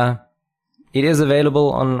it is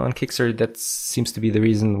available on Kickstarter. That seems to be the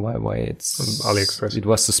reason why it's on AliExpress. It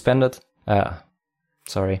was suspended.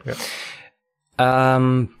 Sorry. Yeah.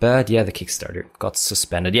 But the Kickstarter got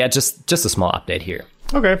suspended. Yeah, just a small update here.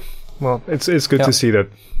 Okay. Well, it's good to see that,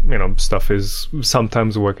 stuff is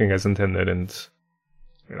sometimes working as intended, and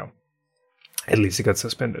at least it got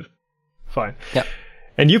suspended. Fine. Yeah.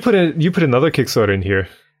 And you put another Kickstarter in here.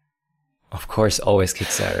 Of course, always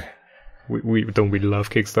Kickstarter. We don't really love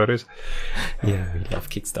Kickstarters. Yeah, we love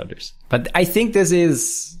Kickstarters. But I think this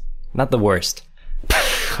is not the worst.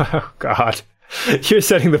 Oh God. You're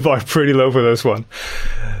setting the bar pretty low for this one.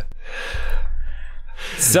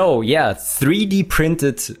 So, 3D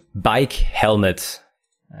printed bike helmet,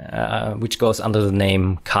 which goes under the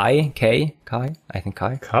name Kai. I think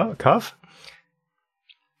Kai. Cav?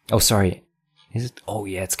 Oh, sorry. Is it? Oh,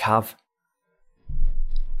 yeah, it's Cav.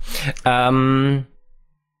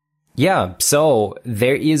 So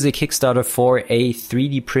there is a Kickstarter for a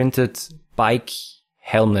 3D printed bike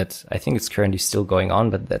helmet. I think it's currently still going on,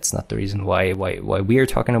 but that's not the reason why we're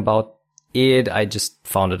talking about it. I just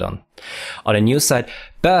found it on a news site.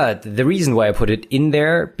 But the reason why I put it in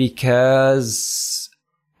there, because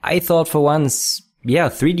I thought for once,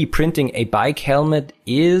 3D printing a bike helmet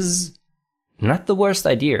is not the worst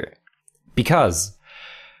idea. Because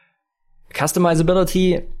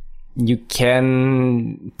customizability, you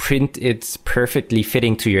can print it perfectly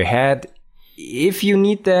fitting to your head. If you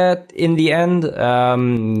need that in the end,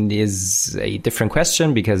 is a different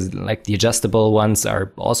question, because like the adjustable ones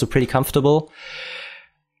are also pretty comfortable.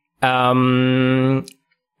 And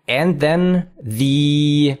then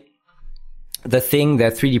the thing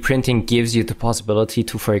that 3D printing gives you the possibility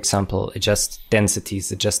to, for example, adjust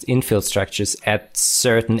densities, adjust infill structures at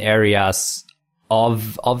certain areas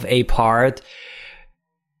of a part,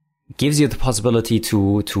 gives you the possibility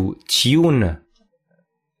to tune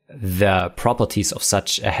the properties of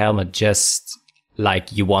such a helmet just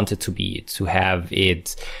like you want it to be, to have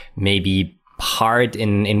it maybe hard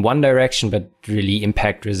in one direction, but really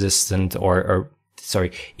impact resistant or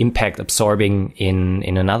impact absorbing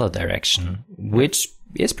in another direction, which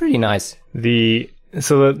is pretty nice.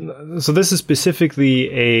 So this is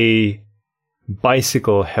specifically a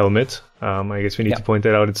bicycle helmet. I guess we need to point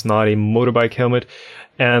that out. It's not a motorbike helmet.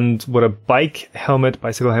 And what a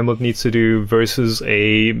bicycle helmet needs to do versus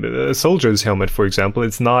a soldier's helmet, for example,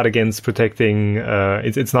 it's not against protecting,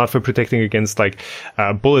 it's not for protecting against like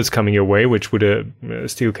bullets coming your way, which would a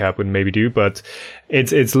steel cap would maybe do, but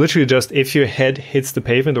it's literally just if your head hits the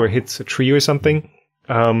pavement or hits a tree or something,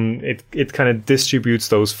 it kind of distributes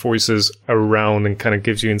those forces around and kind of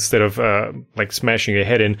gives you, instead of like smashing your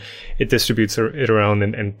head in, it distributes it around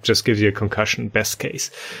and just gives you a concussion, best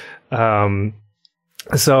case.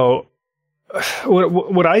 So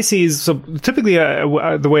what I see is, so typically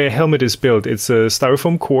the way a helmet is built, it's a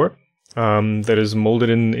styrofoam core that is molded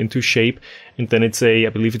into shape, and then it's I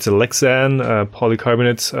believe it's a Lexan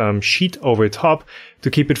polycarbonate sheet over top to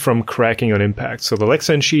keep it from cracking on impact. So the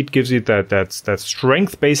Lexan sheet gives you that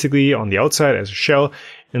strength basically on the outside as a shell,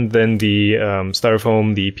 and then the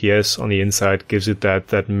styrofoam, the EPS on the inside, gives it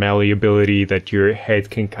that malleability that your head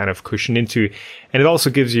can kind of cushion into, and it also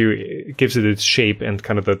gives it its shape and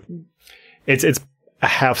kind of it's a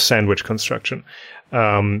half sandwich construction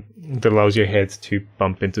that allows your head to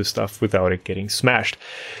bump into stuff without it getting smashed.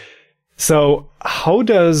 So how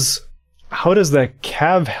does that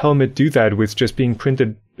cav helmet do that with just being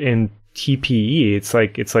printed in TPE? It's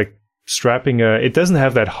like strapping it doesn't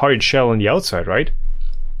have that hard shell on the outside, right?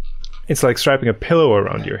 It's like strapping a pillow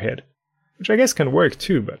around your head, which I guess can work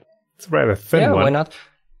too, but it's a rather thin one. Yeah, why not?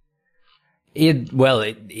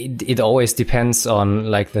 It always depends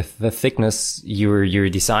on like the thickness you're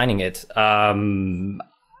designing it.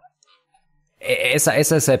 As I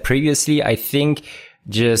said previously, I think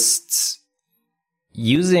just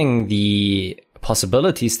using the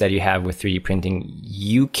possibilities that you have with 3D printing,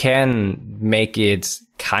 you can make it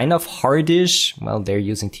kind of hardish. Well, they're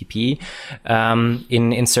using TPE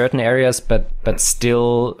in certain areas, but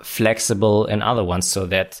still flexible in other ones, so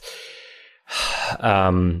that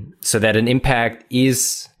an impact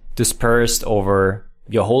is dispersed over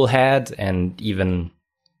your whole head, and even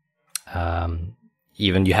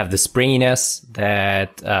you have the springiness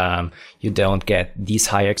that you don't get these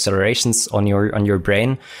high accelerations on your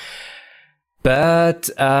brain. But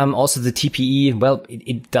also the TPE, well,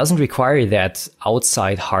 it doesn't require that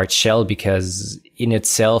outside hard shell, because in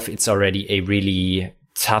itself it's already a really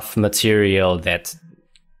tough material that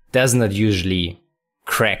does not usually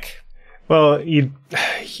crack. Well, you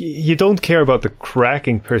don't care about the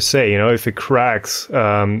cracking per se. You know, if it cracks,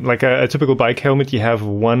 like a typical bike helmet, you have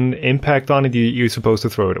one impact on it, you're supposed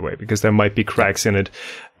to throw it away, because there might be cracks in it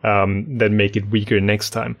that make it weaker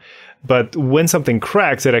next time. But when something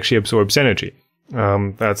cracks, it actually absorbs energy.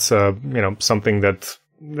 That's something that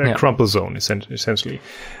crumple zone essentially.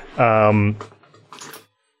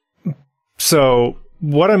 So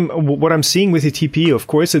what I'm seeing with the TPE, of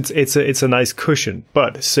course, it's a nice cushion.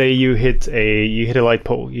 But say you hit a light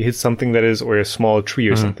pole, you hit something that is, or a small tree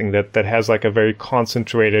or something that has like a very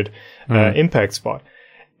concentrated impact spot.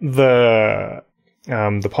 The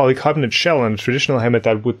polycarbonate shell on a traditional helmet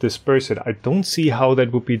that would disperse it, I don't see how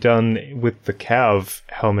that would be done with the cav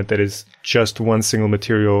helmet that is just one single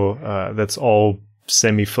material that's all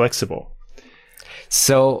semi-flexible.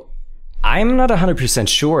 So I'm not 100%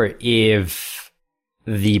 sure if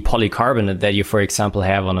the polycarbonate that you, for example,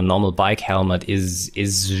 have on a normal bike helmet is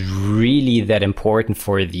really that important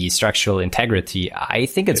for the structural integrity. I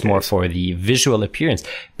think it's more for the visual appearance,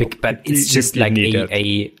 but it's just like not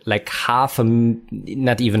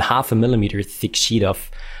even half a millimeter thick sheet of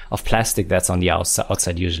of plastic that's on the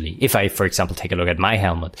outside usually. If I, for example, take a look at my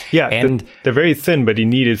helmet. Yeah, and they're very thin, but you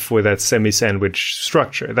need it for that semi-sandwich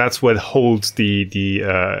structure. That's what holds the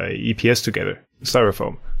EPS together,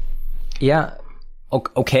 styrofoam. Yeah.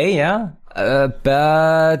 Okay, yeah.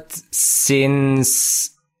 But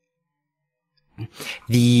since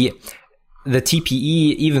the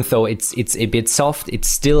TPE, even though it's a bit soft, it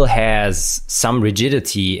still has some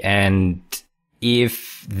rigidity, and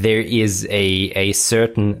if there is a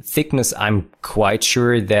certain thickness, I'm quite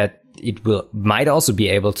sure that it might also be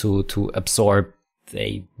able to absorb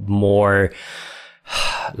a more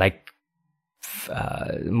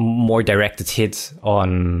more directed hit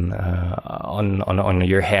on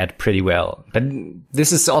your head pretty well. But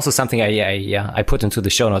this is also something I put into the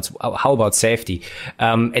show notes. How about safety?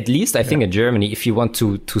 At least I think in Germany, if you want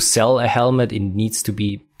to sell a helmet, it needs to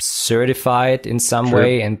be certified in some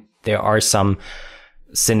way, and there are some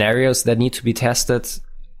scenarios that need to be tested.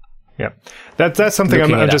 Yeah, that's something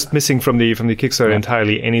I'm just missing from the Kickstarter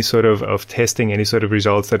entirely. Any sort of testing, any sort of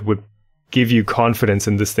results that would give you confidence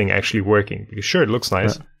in this thing actually working. Because sure, it looks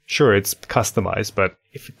nice. Yeah. Sure, it's customized, but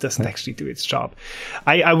if it doesn't actually do its job,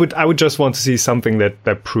 I would just want to see something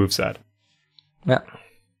that proves that. Yeah.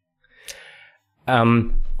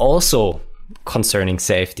 Also concerning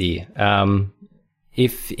safety,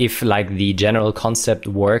 if like the general concept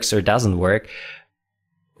works or doesn't work,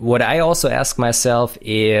 what I also ask myself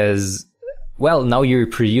is, well, now you're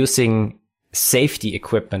producing safety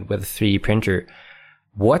equipment with a 3D printer.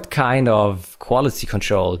 What kind of quality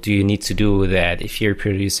control do you need to do that if you're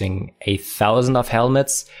producing 1,000 of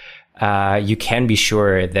helmets, you can be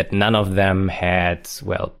sure that none of them had,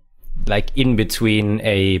 well, like in between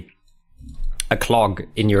a clog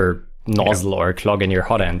in your nozzle or a clog in your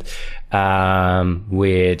hot end,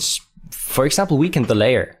 which, for example, weakened the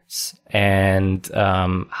layers. And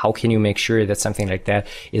how can you make sure that something like that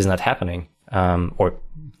is not happening? Or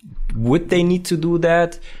would they need to do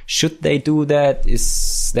that? Should they do that?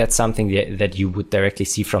 Is that something that you would directly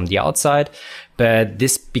see from the outside? But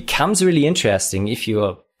this becomes really interesting if you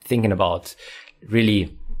are thinking about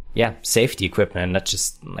really, safety equipment, not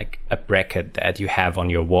just like a bracket that you have on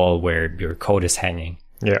your wall where your code is hanging.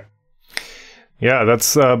 Yeah,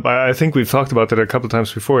 that's, I think we've talked about that a couple of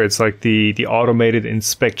times before. It's like the automated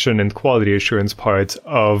inspection and quality assurance part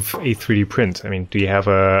of a 3D print. I mean, do you have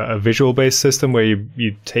a visual-based system where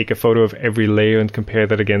you take a photo of every layer and compare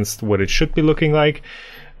that against what it should be looking like?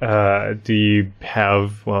 Do you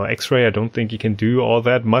have, X-ray? I don't think you can do all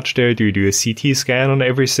that much there. Do you do a CT scan on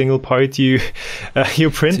every single part you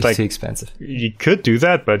print? It's too expensive. You could do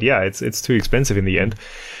that, but it's too expensive in the end.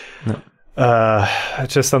 No.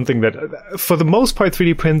 Just something that, for the most part,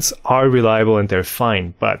 3D prints are reliable and they're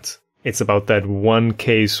fine, but it's about that one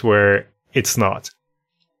case where it's not.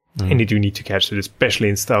 And you do need to catch it, especially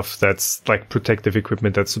in stuff that's like protective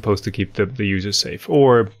equipment that's supposed to keep the user safe.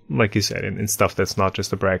 Or, like you said, in stuff that's not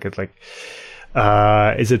just a bracket. Like,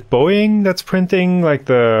 is it Boeing that's printing like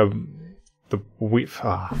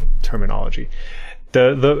terminology?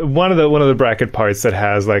 The one of the bracket parts that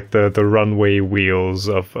has like the runway wheels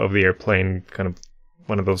of the airplane, kind of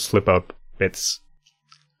one of those flip up bits,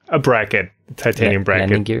 a bracket, titanium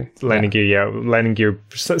bracket, landing gear,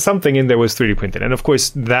 something in there was 3D printed, and of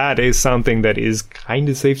course that is something that is kind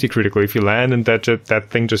of safety critical. If you land and that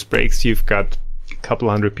thing just breaks, you've got a couple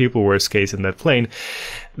hundred people, worst case, in that plane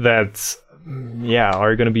that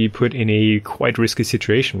are going to be put in a quite risky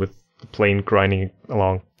situation with the plane grinding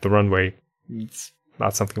along the runway. It's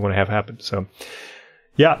not something you want to have happen. So,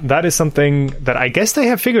 that is something that I guess they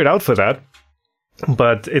have figured out for that.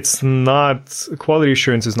 But it's not, quality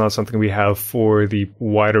assurance is not something we have for the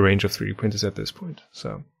wider range of 3D printers at this point.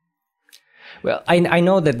 So, well, I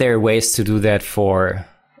know that there are ways to do that for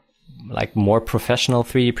like more professional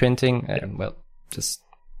 3D printing. Just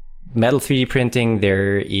metal 3D printing,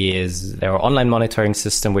 there are online monitoring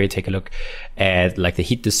system where you take a look at like the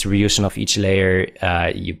heat distribution of each layer.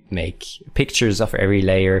 You make pictures of every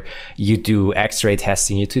layer. You do X-ray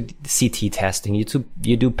testing. You do CT testing. You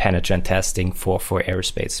do penetrant testing for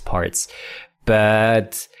aerospace parts.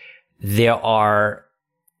 But there are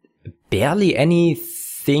barely any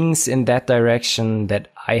things in that direction that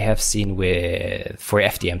I have seen for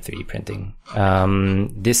FDM 3D printing.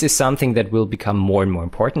 This is something that will become more and more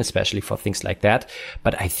important, especially for things like that.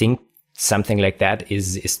 But I think something like that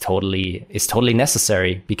is totally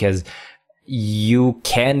necessary, because you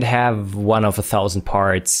can't have one of 1,000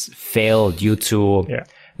 parts fail due to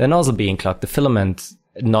the nozzle being clogged, the filament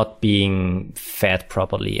not being fed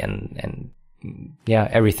properly, and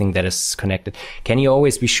everything that is connected. Can you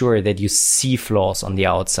always be sure that you see flaws on the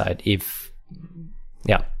outside?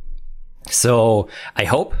 So I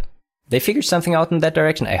hope they figured something out in that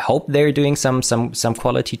direction. I hope they're doing some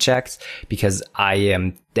quality checks, because I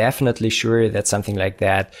am definitely sure that something like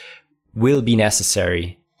that will be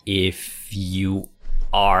necessary if you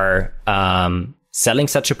are selling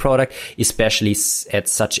such a product, especially at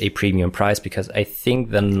such a premium price, because I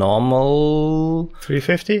think the normal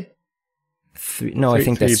 $350. I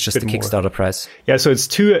think that's just the Kickstarter price. Yeah, so it's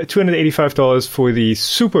 $285 for the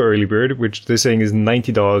super early bird, which they're saying is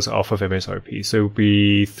 $90 off of MSRP. So it would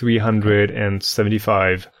be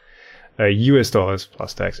 $375 US dollars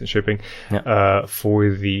plus tax and shipping for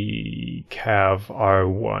the Cav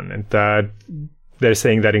R1, and that they're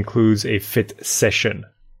saying that includes a fit session.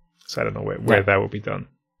 So I don't know where that will be done.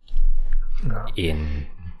 In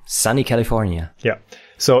sunny California. Yeah.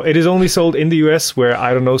 So it is only sold in the US, where,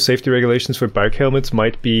 I don't know, safety regulations for bike helmets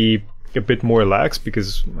might be a bit more lax,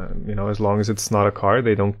 because, as long as it's not a car,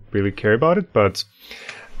 they don't really care about it. But,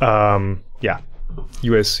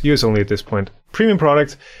 US only at this point. Premium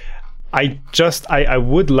product. I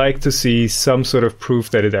would like to see some sort of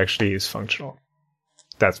proof that it actually is functional.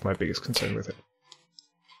 That's my biggest concern with it.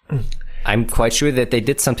 I'm quite sure that they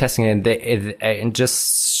did some testing, and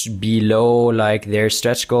just below like their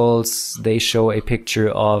stretch goals, they show a picture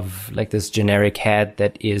of like this generic head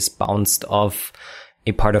that is bounced off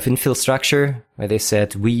a part of infill structure, where they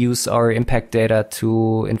said we use our impact data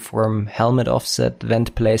to inform helmet offset,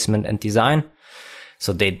 vent placement, and design.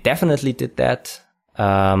 So they definitely did that.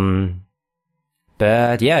 But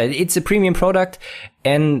yeah, it's a premium product,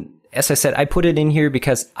 and as I said, I put it in here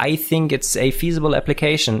because I think it's a feasible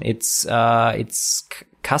application. It's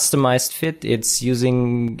customized fit. It's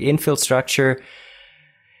using infill structure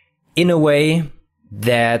in a way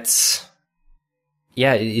that,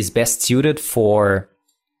 is best suited for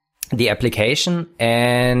the application.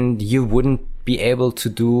 And you wouldn't be able to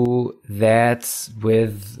do that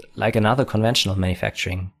with like another conventional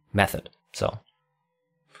manufacturing method. So.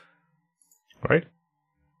 Right.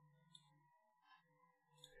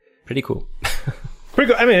 Pretty cool.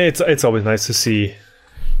 Pretty cool. I mean, it's always nice to see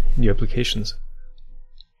new applications.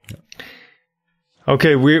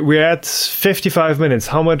 Okay, we're at 55 minutes.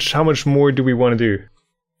 How much more do we want to do?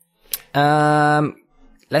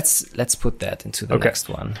 Let's put that into the next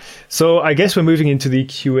one. So I guess we're moving into the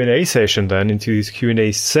Q&A session then, into this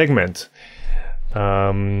Q&A segment.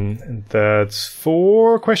 That's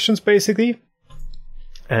 4 questions basically.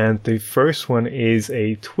 And the first one is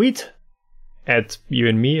a tweet at you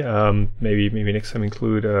and me. Maybe next time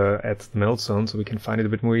include at the melt zone so we can find it a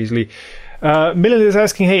bit more easily. Millen is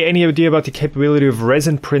asking, hey, any idea about the capability of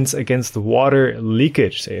resin prints against water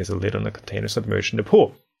leakage, say as a lid on a container submerged in the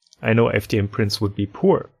pool? I know FDM prints would be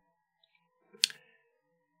poor.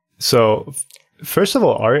 So, first of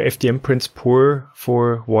all, are FDM prints poor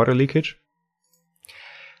for water leakage?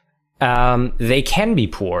 They can be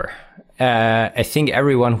poor. I think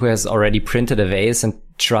everyone who has already printed a vase and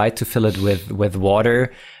tried to fill it with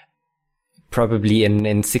water, probably in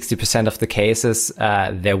 60% of the cases,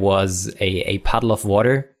 there was a puddle of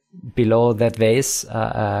water below that vase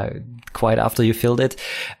quite after you filled it.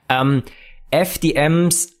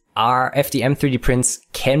 FDM 3D prints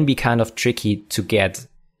can be kind of tricky to get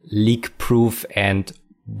leak proof and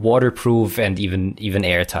waterproof and even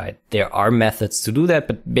airtight. There are methods to do that,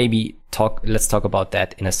 but let's talk about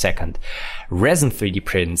that in a second. Resin 3D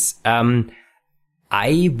prints.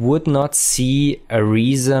 I would not see a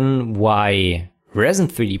reason why resin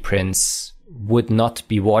 3D prints would not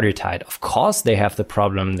be watertight. Of course, they have the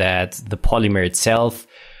problem that the polymer itself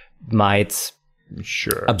might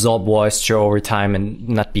absorb moisture over time and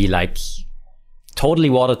not be like totally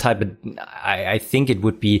watertight, but I think it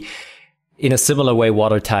would be in a similar way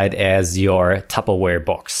watertight as your Tupperware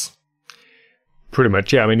box. Pretty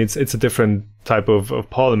much, yeah. I mean, it's a different type of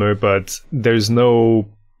polymer, but there's no...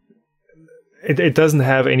 It doesn't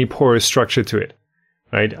have any porous structure to it,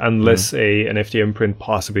 right? Unless an FDM print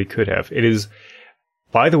possibly could have. It is,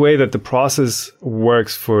 by the way, that the process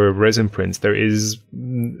works for resin prints. There is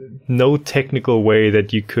no technical way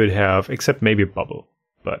that you could have, except maybe a bubble,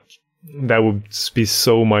 but that would be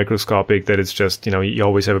so microscopic that it's just, you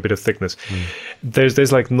always have a bit of thickness.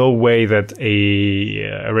 There's like no way that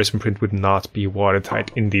a resin print would not be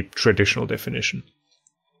watertight in the traditional definition.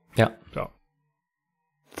 Yeah.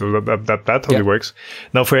 So that totally works.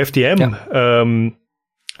 Now for FDM,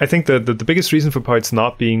 I think the biggest reason for parts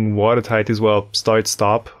not being watertight is,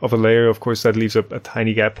 start-stop of a layer. Of course, that leaves a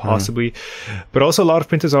tiny gap possibly. But also a lot of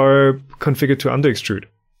printers are configured to under-extrude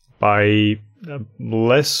by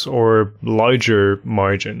less or larger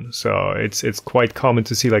margin. So it's quite common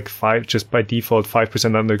to see like 5, just by default,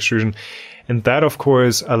 5% under extrusion. And that, of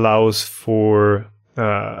course, allows for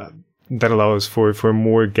that allows for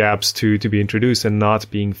more gaps to be introduced and not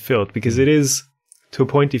being filled, because it is, to a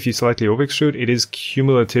point, if you slightly over extrude, it is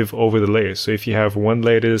cumulative over the layers. So if you have one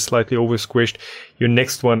layer that is slightly over squished, your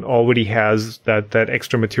next one already has that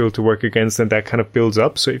extra material to work against, and that kind of builds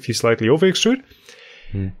up. So if you slightly over extrude,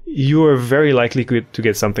 you are very likely to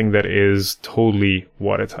get something that is totally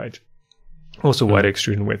watertight. Also wide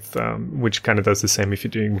extrusion width, which kind of does the same if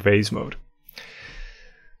you're doing vase mode.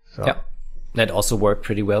 So. Yeah, that also worked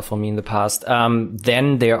pretty well for me in the past.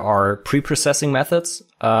 Then there are pre-processing methods.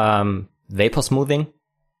 Vapor smoothing.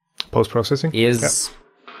 Post-processing?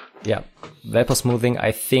 Vapor smoothing,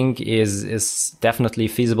 I think, is definitely a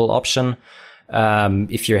feasible option.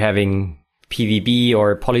 If you're having PVB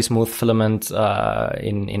or polysmooth filament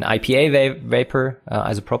in IPA vapor,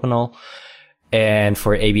 isopropanol. And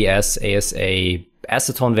for ABS, ASA,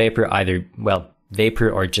 acetone vapor, either, vapor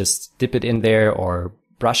or just dip it in there or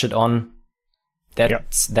brush it on.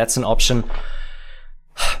 That's an option.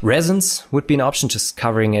 Resins would be an option, just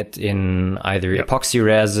covering it in either epoxy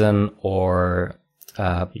resin or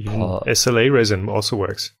SLA resin also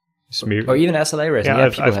works. Or even SLA resin. Yeah,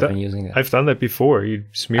 people have been using that. I've done that before. You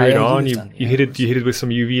smear it on, you hit it with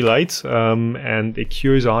some UV light, and it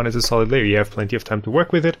cures on as a solid layer. You have plenty of time to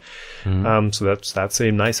work with it. So that's a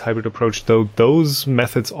nice hybrid approach, though those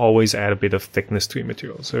methods always add a bit of thickness to your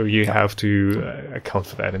material. So you have to account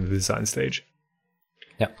for that in the design stage.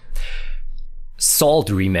 Yeah. Salt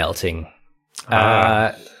remelting.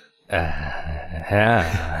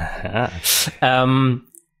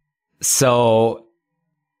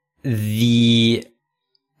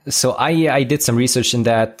 So I did some research in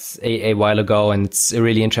that a while ago, and it's a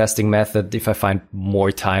really interesting method. If I find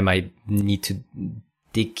more time, I need to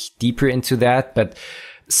dig deeper into that. But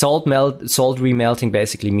salt remelting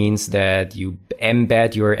basically means that you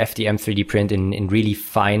embed your FDM 3D print in really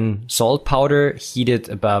fine salt powder, heated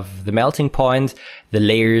above the melting point, the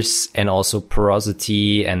layers, and also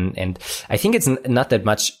porosity. And I think it's not that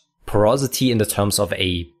much porosity in the terms of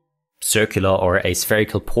a circular or a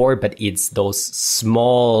spherical pore, but it's those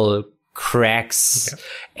small cracks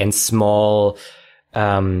and small,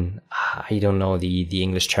 I don't know the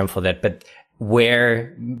English term for that, but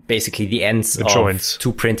where basically the ends of joints.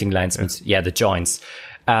 Two printing lines, the joints.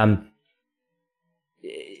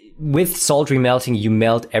 With salt remelting, you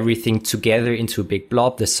melt everything together into a big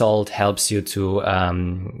blob. The salt helps you to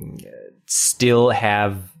still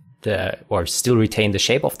retain the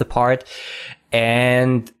shape of the part.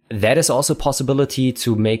 And that is also a possibility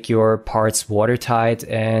to make your parts watertight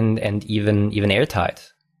and even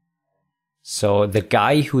airtight. So the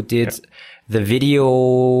guy who did the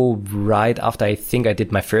video right after I think I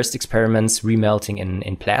did my first experiments remelting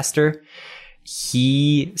in plaster,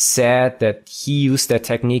 he said that he used that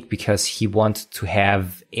technique because he wanted to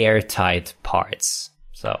have airtight parts.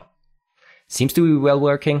 So seems to be well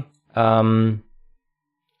working. Also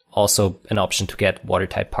an option to get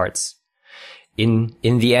watertight parts in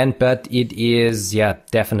the end, but it is,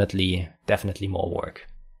 definitely more work.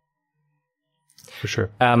 For sure.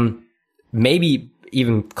 Maybe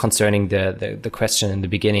even concerning the question in the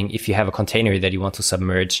beginning, if you have a container that you want to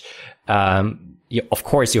submerge, of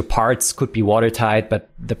course your parts could be watertight, but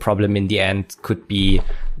the problem in the end could be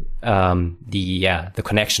the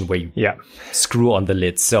connection where you screw on the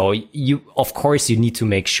lid. So you need to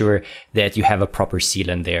make sure that you have a proper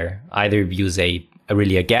sealant there. Either use a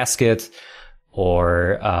gasket,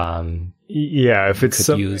 or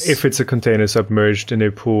if it's a container submerged in a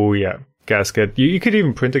pool, gasket. You could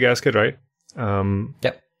even print a gasket, right?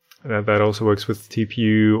 That also works with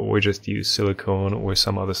TPU, or just use silicone or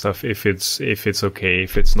some other stuff if it's okay,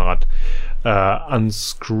 if it's not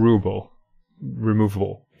unscrewable,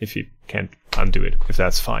 removable, if you can't undo it, if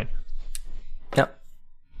that's fine.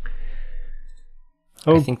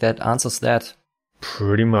 I think that answers that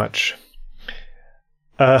pretty much.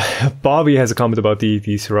 Bobby has a comment about the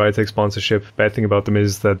Ceratec sponsorship. Bad thing about them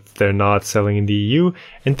is that they're not selling in the EU,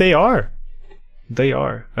 and they are.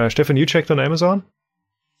 Stefan, you checked on Amazon?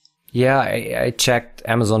 Yeah, I checked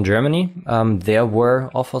Amazon Germany. There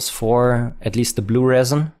were offers for at least the blue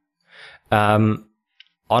resin.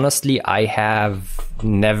 Honestly, I have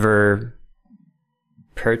never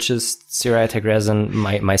purchased Ceratec resin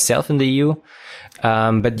myself in the EU.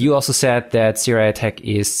 But you also said that Ceratec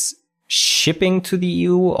is shipping to the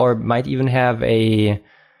EU, or might even have I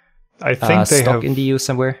think they stock in the EU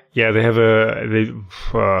somewhere. Yeah, they have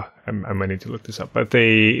I might need to look this up, but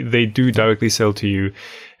they do directly sell to you,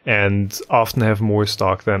 and often have more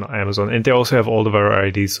stock than Amazon. And they also have all the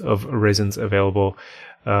varieties of resins available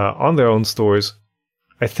on their own stores.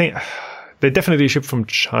 I think they definitely ship from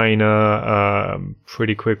China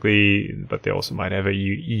pretty quickly, but they also might have a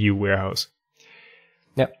EU warehouse.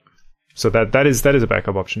 Yep. So that is a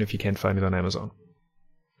backup option if you can't find it on Amazon.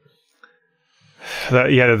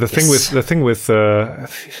 The thing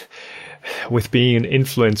with being an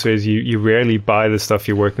influencer is you rarely buy the stuff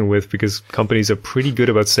you're working with because companies are pretty good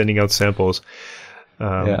about sending out samples.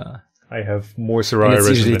 I have more Soraya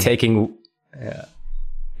resin. It's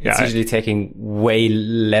usually taking way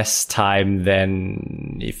less time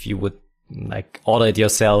than if you would like order it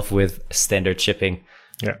yourself with standard shipping.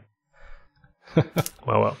 Yeah.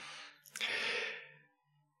 Well.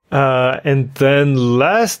 And then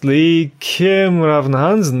lastly, Kim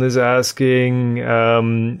Ravn-Hansen is asking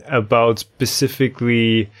about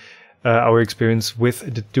specifically our experience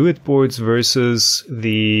with the Do-It boards versus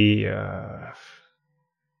the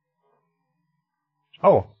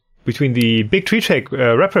between the big Tree Tech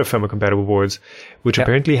RepRap firmware compatible boards, which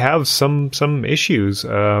apparently have some issues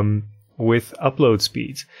with upload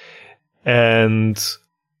speeds. And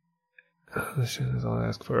this is all I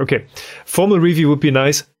ask for. Okay, formal review would be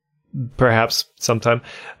nice. Perhaps sometime,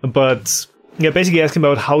 but basically asking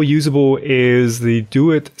about how usable is the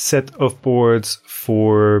Do-It set of boards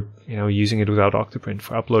for using it without Octoprint,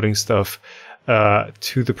 for uploading stuff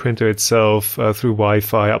to the printer itself through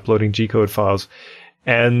Wi-Fi, uploading G-code files.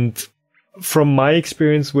 And from my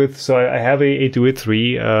experience so I have a Do-It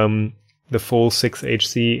 3, the full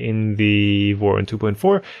 6HC in the Voron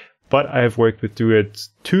 2.4, but I have worked with Do-It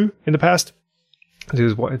 2 in the past,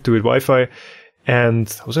 Do-It Wi-Fi. And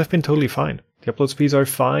those have been totally fine. The upload speeds are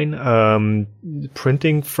fine.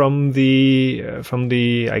 Printing from the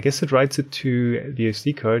I guess it writes it to the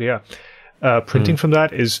SD card. Yeah. Printing from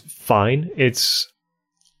that is fine. It's,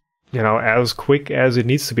 as quick as it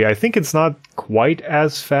needs to be. I think it's not quite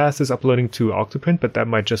as fast as uploading to Octoprint, but that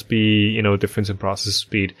might just be, a difference in process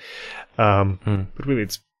speed. But really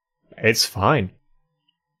it's fine.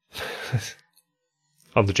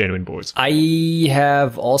 On the genuine boards. I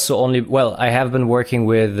have also I have been working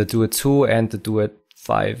with the Do-It 2 and the Do-It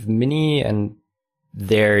 5 Mini, and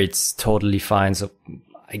there it's totally fine. So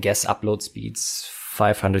I guess upload speeds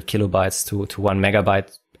 500 kilobytes to 1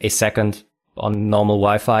 megabyte a second on normal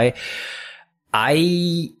Wi-Fi.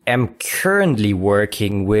 I am currently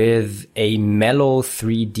working with a Mellow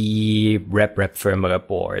 3D RepRap firmware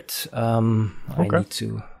board. I need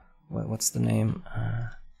to, what's the name?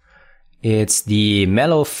 It's the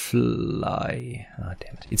Mellowfly. Oh,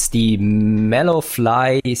 damn it. It's the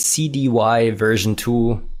Mellowfly CDY version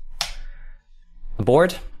 2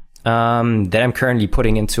 board that I'm currently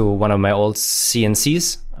putting into one of my old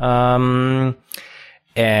CNCs.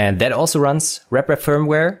 And that also runs RepRap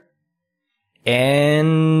firmware.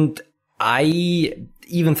 And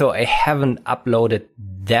even though I haven't uploaded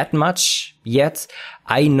that much yet,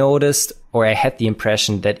 I noticed, or I had the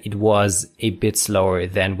impression that it was a bit slower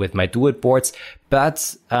than with my Do-It boards.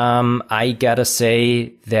 But I gotta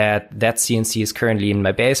say that CNC is currently in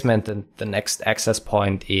my basement, and the next access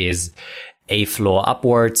point is a floor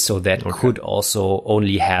upwards. So that could also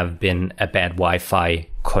only have been a bad Wi-Fi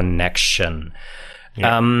connection.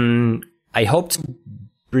 Yeah. I hope to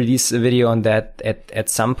release a video on that at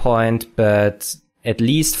some point, but at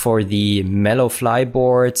least for the Mellowfly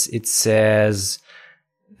boards, it says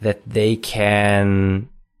that they can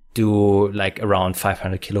do like around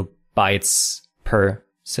 500 kilobytes per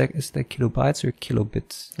sec. Is that kilobytes or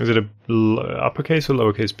kilobits? Is it a uppercase or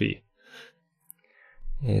lowercase b?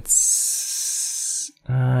 It's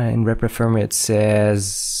in RepRap firmware it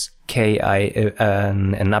says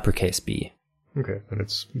an uppercase b. Okay, and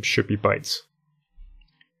it should be bytes.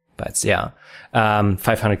 Bytes, yeah.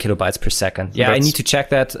 500 kilobytes per second. Yeah, I need to check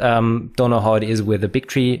that. Don't know how it is with the big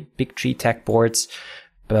tree tech boards,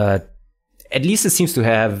 but at least it seems to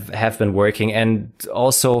have been working. And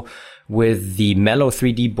also with the Mellow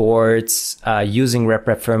 3D boards, using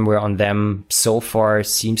RepRap firmware on them so far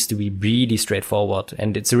seems to be really straightforward.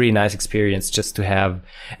 And it's a really nice experience just to have,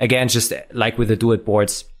 again, just like with the Do-It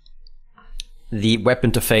boards, the web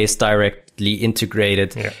interface directly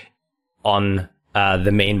integrated on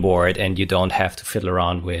the main board, and you don't have to fiddle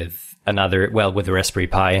around with with the Raspberry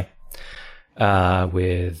Pi,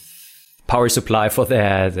 with power supply for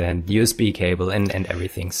that and USB cable and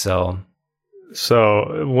everything. So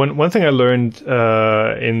one thing I learned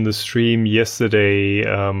in the stream yesterday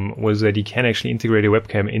was that you can actually integrate a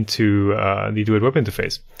webcam into the Do-It web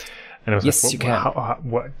interface. And I was yes, like, you can.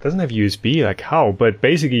 what doesn't have USB? Like how? But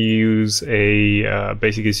basically, you use a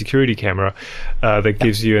security camera that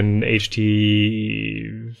gives you an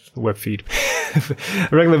HD web feed, a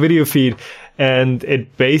regular video feed, and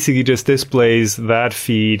it basically just displays that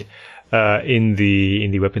feed in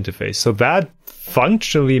the web interface. So that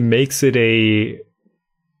functionally makes it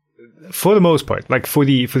for the most part, like for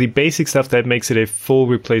the basic stuff, that makes it a full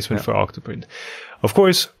replacement for Octoprint. Of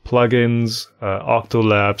course, plugins,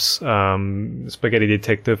 Octolabs, Spaghetti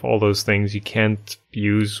Detective, all those things you can't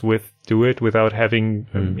do it without having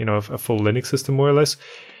a full Linux system, more or less.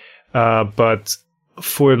 But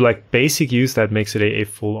for like basic use, that makes it a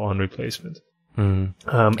full-on replacement. And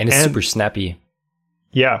it's super snappy.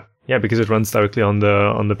 Yeah, because it runs directly on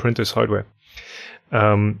the printer's hardware.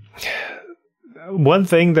 One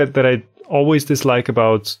thing that I always dislike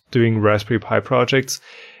about doing Raspberry Pi projects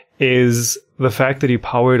is the fact that you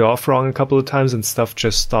power it off wrong a couple of times and stuff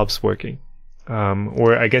just stops working.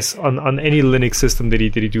 Or I guess on any Linux system that you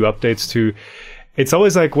do updates to, it's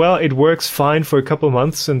always like, well, it works fine for a couple of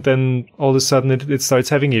months and then all of a sudden it starts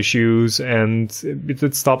having issues and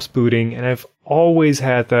it stops booting. And I've always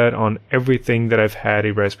had that on everything that I've had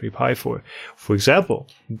a Raspberry Pi for. For example,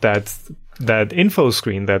 that info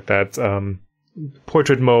screen, that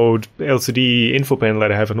portrait mode LCD info panel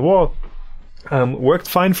that I have on the wall, worked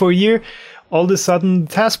fine for a year. All of a sudden,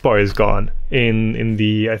 the taskbar is gone in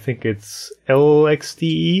the, I think it's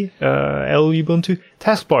LXDE, Ubuntu.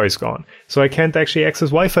 Taskbar is gone, so I can't actually access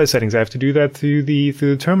Wi-Fi settings. I have to do that through the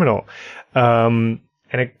terminal. And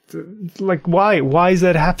why is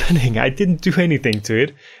that happening? I didn't do anything to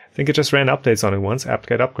it. I think I just ran updates on it once,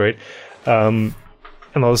 apt-get upgrade. And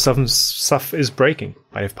all of a sudden, stuff is breaking.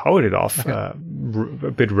 I have powered it off, a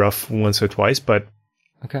bit rough once or twice, but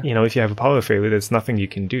if you have a power failure, there's nothing you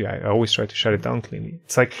can do. I always try to shut it down cleanly.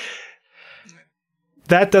 It's like,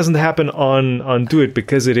 that doesn't happen on Do It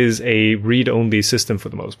because it is a read-only system for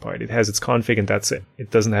the most part. It has its config and that's it.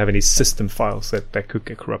 It doesn't have any system files that could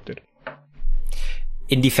get corrupted.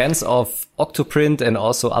 In defense of Octoprint and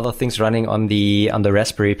also other things running on the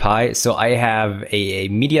Raspberry Pi, so I have a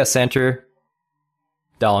media center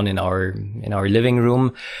down in our living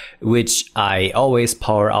room, which I always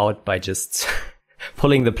power out by just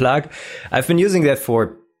pulling the plug. I've been using that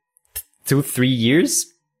for 2-3 years.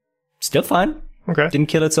 Still fine. Okay. Didn't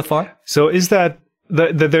kill it so far. So is that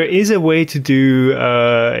there is a way to do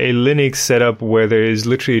a Linux setup where there is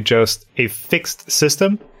literally just a fixed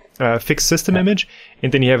system image,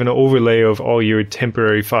 and then you have an overlay of all your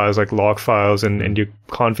temporary files like log files and your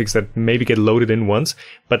configs that maybe get loaded in once,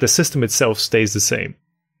 but the system itself stays the same.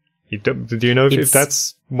 Do you know if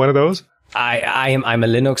that's one of those? I'm a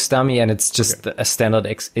Linux dummy, and it's just a standard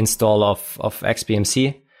install of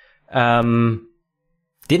XBMC.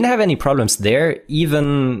 Didn't have any problems there.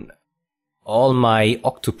 Even all my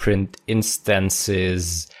Octoprint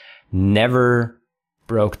instances never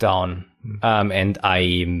broke down. And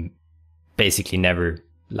I basically never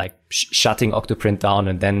shutting Octoprint down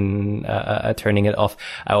and then turning it off.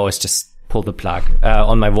 I always just pull the plug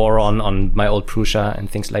on my Voron, on my old Prusa and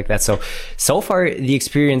things like that. So far the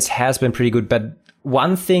experience has been pretty good. But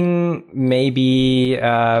one thing maybe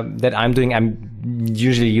that I'm doing, I'm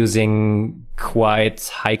usually using quite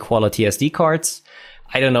high quality SD cards.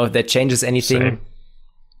 I don't know if that changes anything.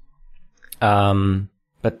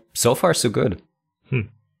 But so far so good.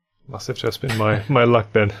 Must have just been my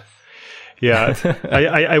luck then. Yeah,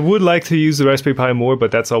 I would like to use the Raspberry Pi more,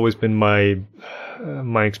 but that's always been my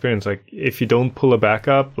experience. Like, if you don't pull a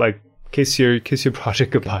backup, like, kiss your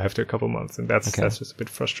project goodbye after a couple months, and that's just a bit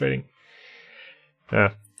frustrating.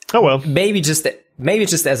 Yeah. Oh well. Maybe just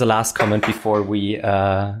as a last comment before we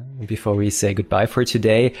say goodbye for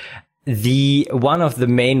today. One of the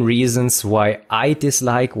main reasons why I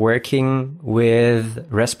dislike working with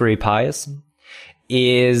Raspberry Pis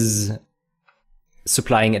is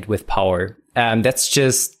supplying it with power. That's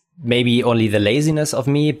just maybe only the laziness of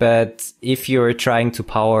me, but if you're trying to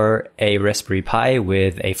power a Raspberry Pi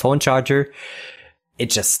with a phone charger,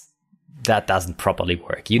 that doesn't properly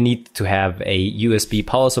work. You need to have a USB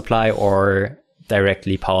power supply or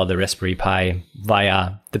directly power the Raspberry Pi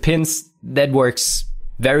via the pins. That works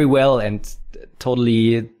very well and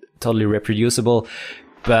totally reproducible.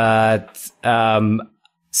 But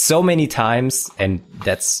so many times, and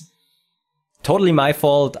that's totally my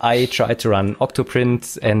fault, I tried to run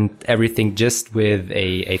Octoprint and everything just with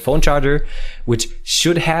a phone charger, which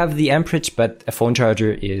should have the amperage, but a phone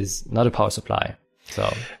charger is not a power supply.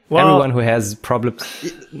 So everyone who has problems,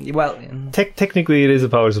 technically it is a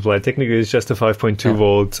power supply. Technically it's just a 5.2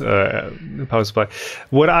 volt power supply.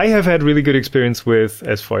 What I have had really good experience with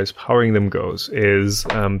as far as powering them goes is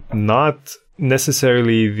not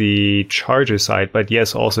necessarily the charger side, but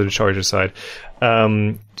yes, also the charger side.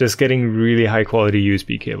 Just getting really high quality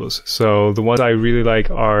USB cables. So the ones I really like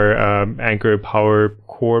are Anker Power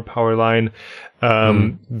Core Power Line.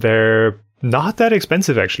 They're not that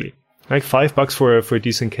expensive actually. like $5 for a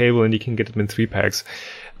decent cable, and you can get them in 3-packs.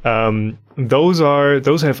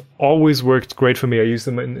 Those have always worked great for me. I use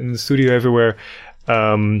them in the studio everywhere.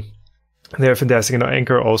 They're fantastic, and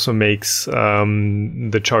Anker also makes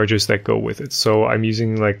the chargers that go with it. So I'm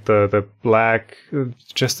using like the black,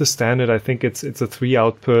 just the standard. I think it's a 3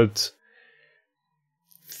 output,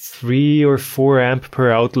 3 or 4 amp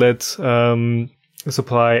per outlet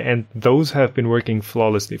supply, and those have been working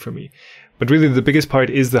flawlessly for me. But really, the biggest part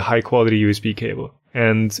is the high quality USB cable.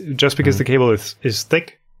 And just because the cable is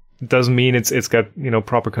thick doesn't mean it's got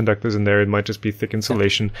proper conductors in there. It might just be thick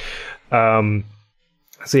insulation. So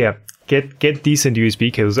yeah. Get decent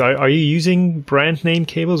USB cables. Are you using brand name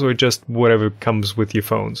cables or just whatever comes with your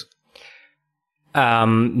phones?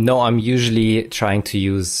 No, I'm usually trying to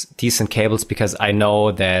use decent cables because I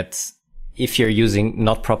know that if you're using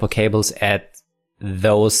not proper cables at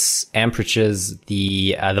those amperages,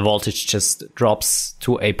 the voltage just drops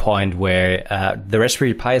to a point where the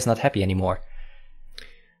Raspberry Pi is not happy anymore.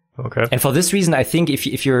 Okay. And for this reason, I think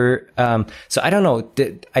if you're so I don't know,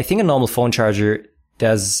 I think a normal phone charger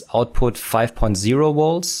does output 5.0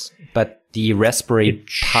 volts, but the Raspberry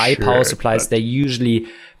Pi power supplies, they usually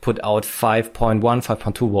put out 5.1,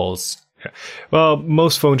 5.2 volts. Yeah. Well,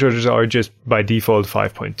 most phone chargers are just by default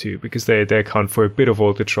 5.2 because they account for a bit of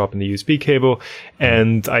voltage drop in the USB cable.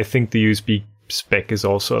 And I think the USB spec is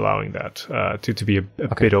also allowing that to be a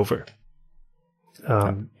bit over.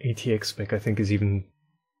 ATX spec, I think, is even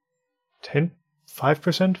 5%?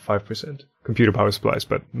 Computer power supplies,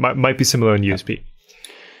 but might be similar on USB.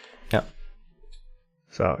 Yeah.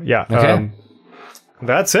 So yeah, okay.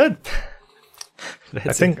 That's it.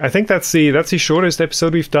 I think that's the shortest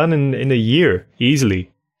episode we've done in a year, easily.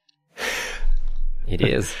 It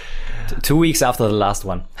is 2 weeks after the last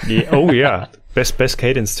one. Yeah, oh yeah, best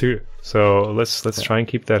cadence too. So let's try and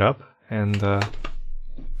keep that up. And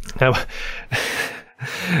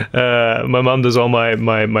my mom does all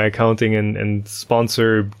my accounting and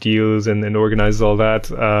sponsor deals and organizes all that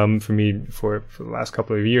for me for the last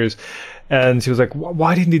couple of years. And she was like,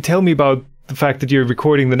 "Why didn't you tell me about the fact that you're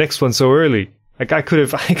recording the next one so early? Like I could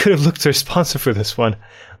have looked for a sponsor for this one."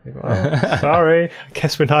 Like, oh, sorry, I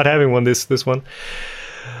guess we're not having one this one.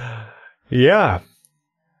 Yeah,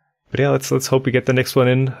 but yeah, let's hope we get the next one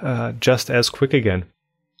in just as quick again.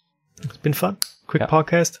 It's been fun. Quick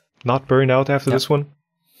podcast. Not burned out after this one.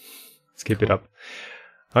 Let's keep it up.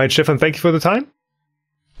 All right, Stefan, thank you for the time.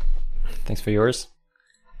 Thanks for yours.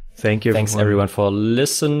 Thank you. Thanks everyone for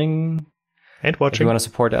listening and watching. If you want to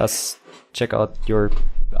support us, check out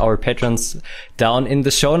our patrons down in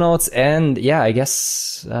the show notes. And yeah, I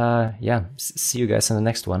guess, see you guys in the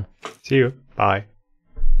next one. See you. Bye.